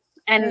school.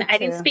 And I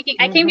didn't speak.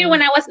 I came here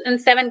when I was in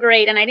 7th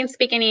grade, and I didn't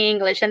speak any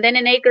English. And then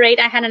in 8th grade,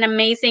 I had an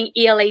amazing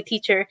ELA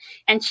teacher,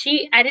 and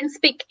I didn't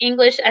speak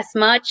English as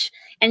much,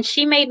 and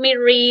she made me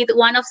read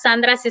one of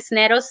Sandra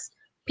Cisneros'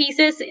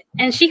 pieces,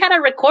 and she had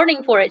a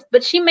recording for it,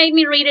 but she made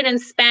me read it in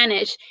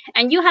Spanish.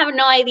 And you have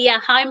no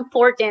idea how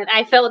important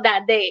I felt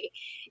that day.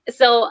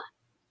 So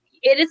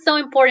it is so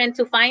important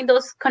to find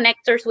those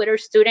connectors with our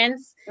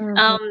students,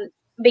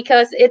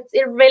 because it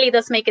really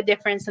does make a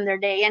difference in their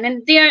day and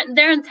in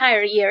their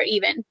entire year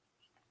even.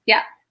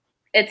 Yeah,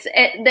 it's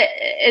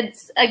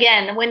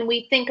again, when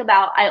we think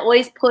about, I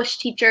always push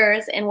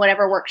teachers in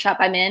whatever workshop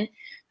I'm in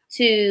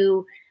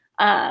to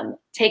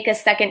take a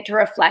second to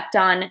reflect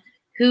on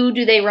who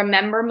do they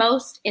remember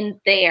most in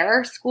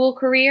their school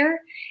career.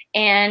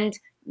 And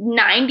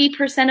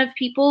 90% of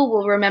people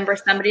will remember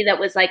somebody that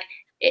was like,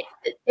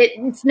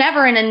 it's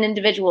never in an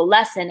individual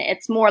lesson.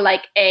 It's more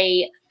like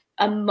a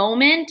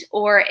moment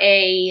or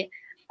a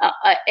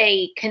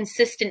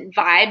consistent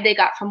vibe they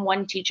got from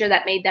one teacher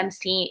that made them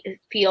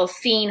feel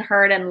seen,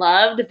 heard, and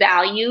loved,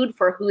 valued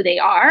for who they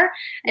are.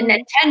 And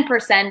then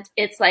 10%,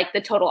 it's like the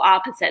total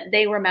opposite.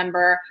 They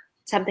remember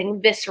something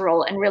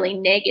visceral and really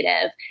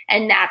negative,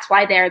 and that's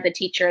why they're the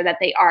teacher that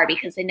they are,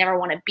 because they never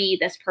want to be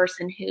this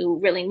person who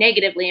really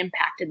negatively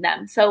impacted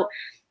them. So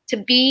to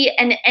be,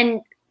 and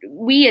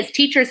we as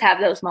teachers have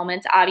those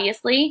moments,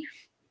 obviously,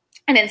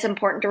 and it's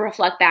important to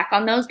reflect back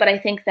on those. But I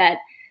think that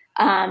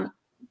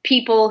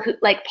people who,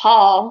 like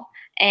Paul,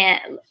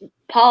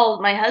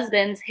 my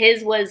husband's,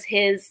 it was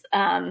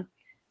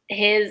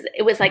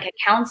like a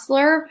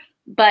counselor,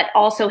 but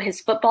also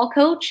his football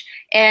coach.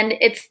 And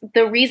it's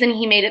the reason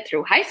he made it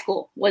through high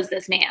school was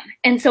this man.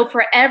 And so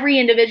for every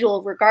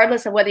individual,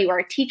 regardless of whether you are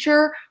a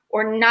teacher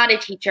or not a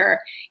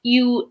teacher,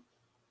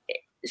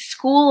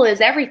 school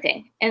is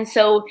everything. And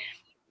so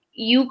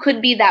you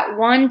could be that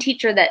one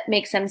teacher that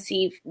makes them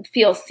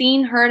feel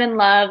seen, heard, and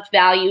loved,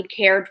 valued,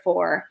 cared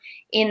for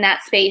in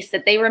that space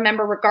that they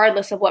remember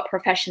regardless of what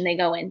profession they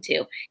go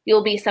into.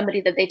 You'll be somebody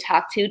that they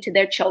talk to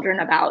their children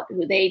about,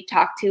 who they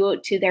talk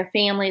to their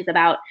families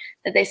about,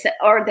 that they said,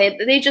 or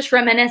they just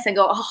reminisce and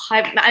go, oh,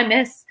 I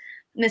miss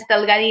Miss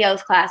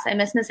Delgadillo's class. I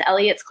miss Miss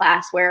Elliott's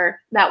class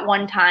where that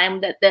one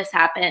time that this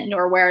happened,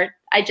 or where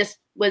I just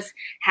was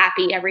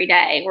happy every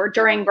day, or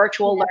during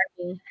virtual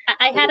learning.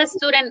 I had a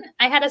student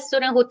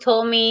who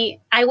told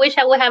me, I wish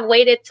I would have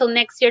waited till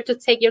next year to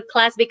take your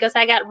class because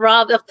I got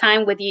robbed of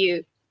time with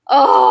you.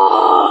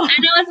 Oh,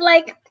 and I was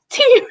like,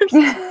 tears. It's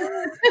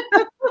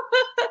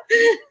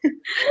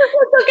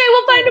okay.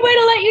 We'll find a way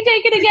to let you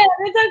take it again.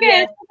 It's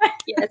okay.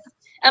 Yes.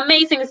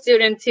 Amazing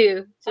student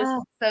too.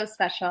 So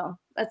special.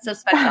 That's so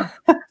special.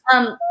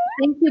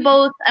 Thank you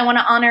both. I want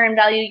to honor and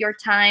value your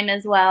time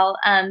as well.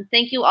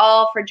 Thank you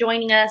all for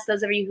joining us.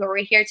 Those of you who were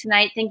here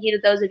tonight. Thank you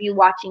to those of you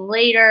watching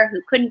later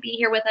who couldn't be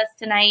here with us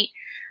tonight.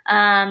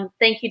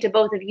 Thank you to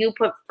both of you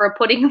for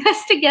putting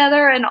this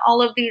together and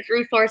all of these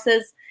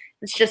resources.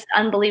 it's just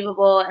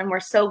unbelievable. And we're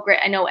so great.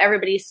 I know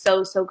everybody's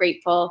so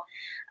grateful.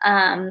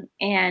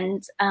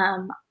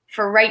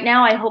 For right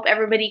now, I hope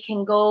everybody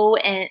can go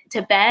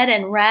to bed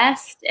and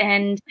rest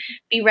and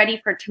be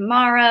ready for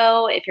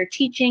tomorrow. If you're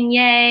teaching,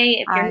 yay.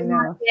 If you're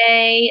not,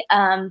 yay.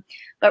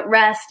 But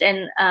rest.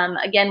 And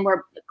again,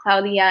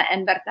 Claudia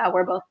and Berta,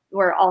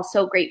 we're all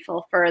so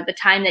grateful for the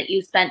time that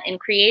you spent in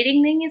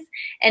creating these,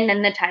 and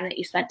then the time that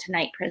you spent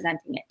tonight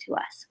presenting it to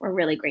us. We're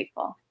really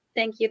grateful.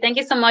 Thank you. Thank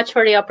you so much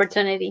for the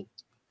opportunity.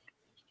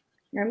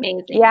 You're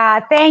amazing. Yeah,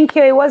 thank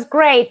you. It was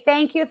great.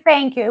 Thank you.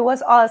 Thank you. It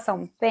was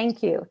awesome.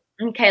 Thank you.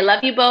 Okay,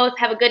 love you both.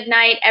 Have a good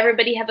night.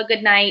 Everybody have a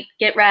good night.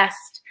 Get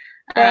rest.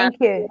 Thank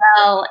you.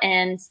 Well,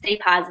 and stay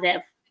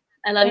positive.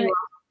 I love you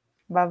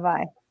all.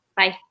 Bye-bye.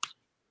 Bye.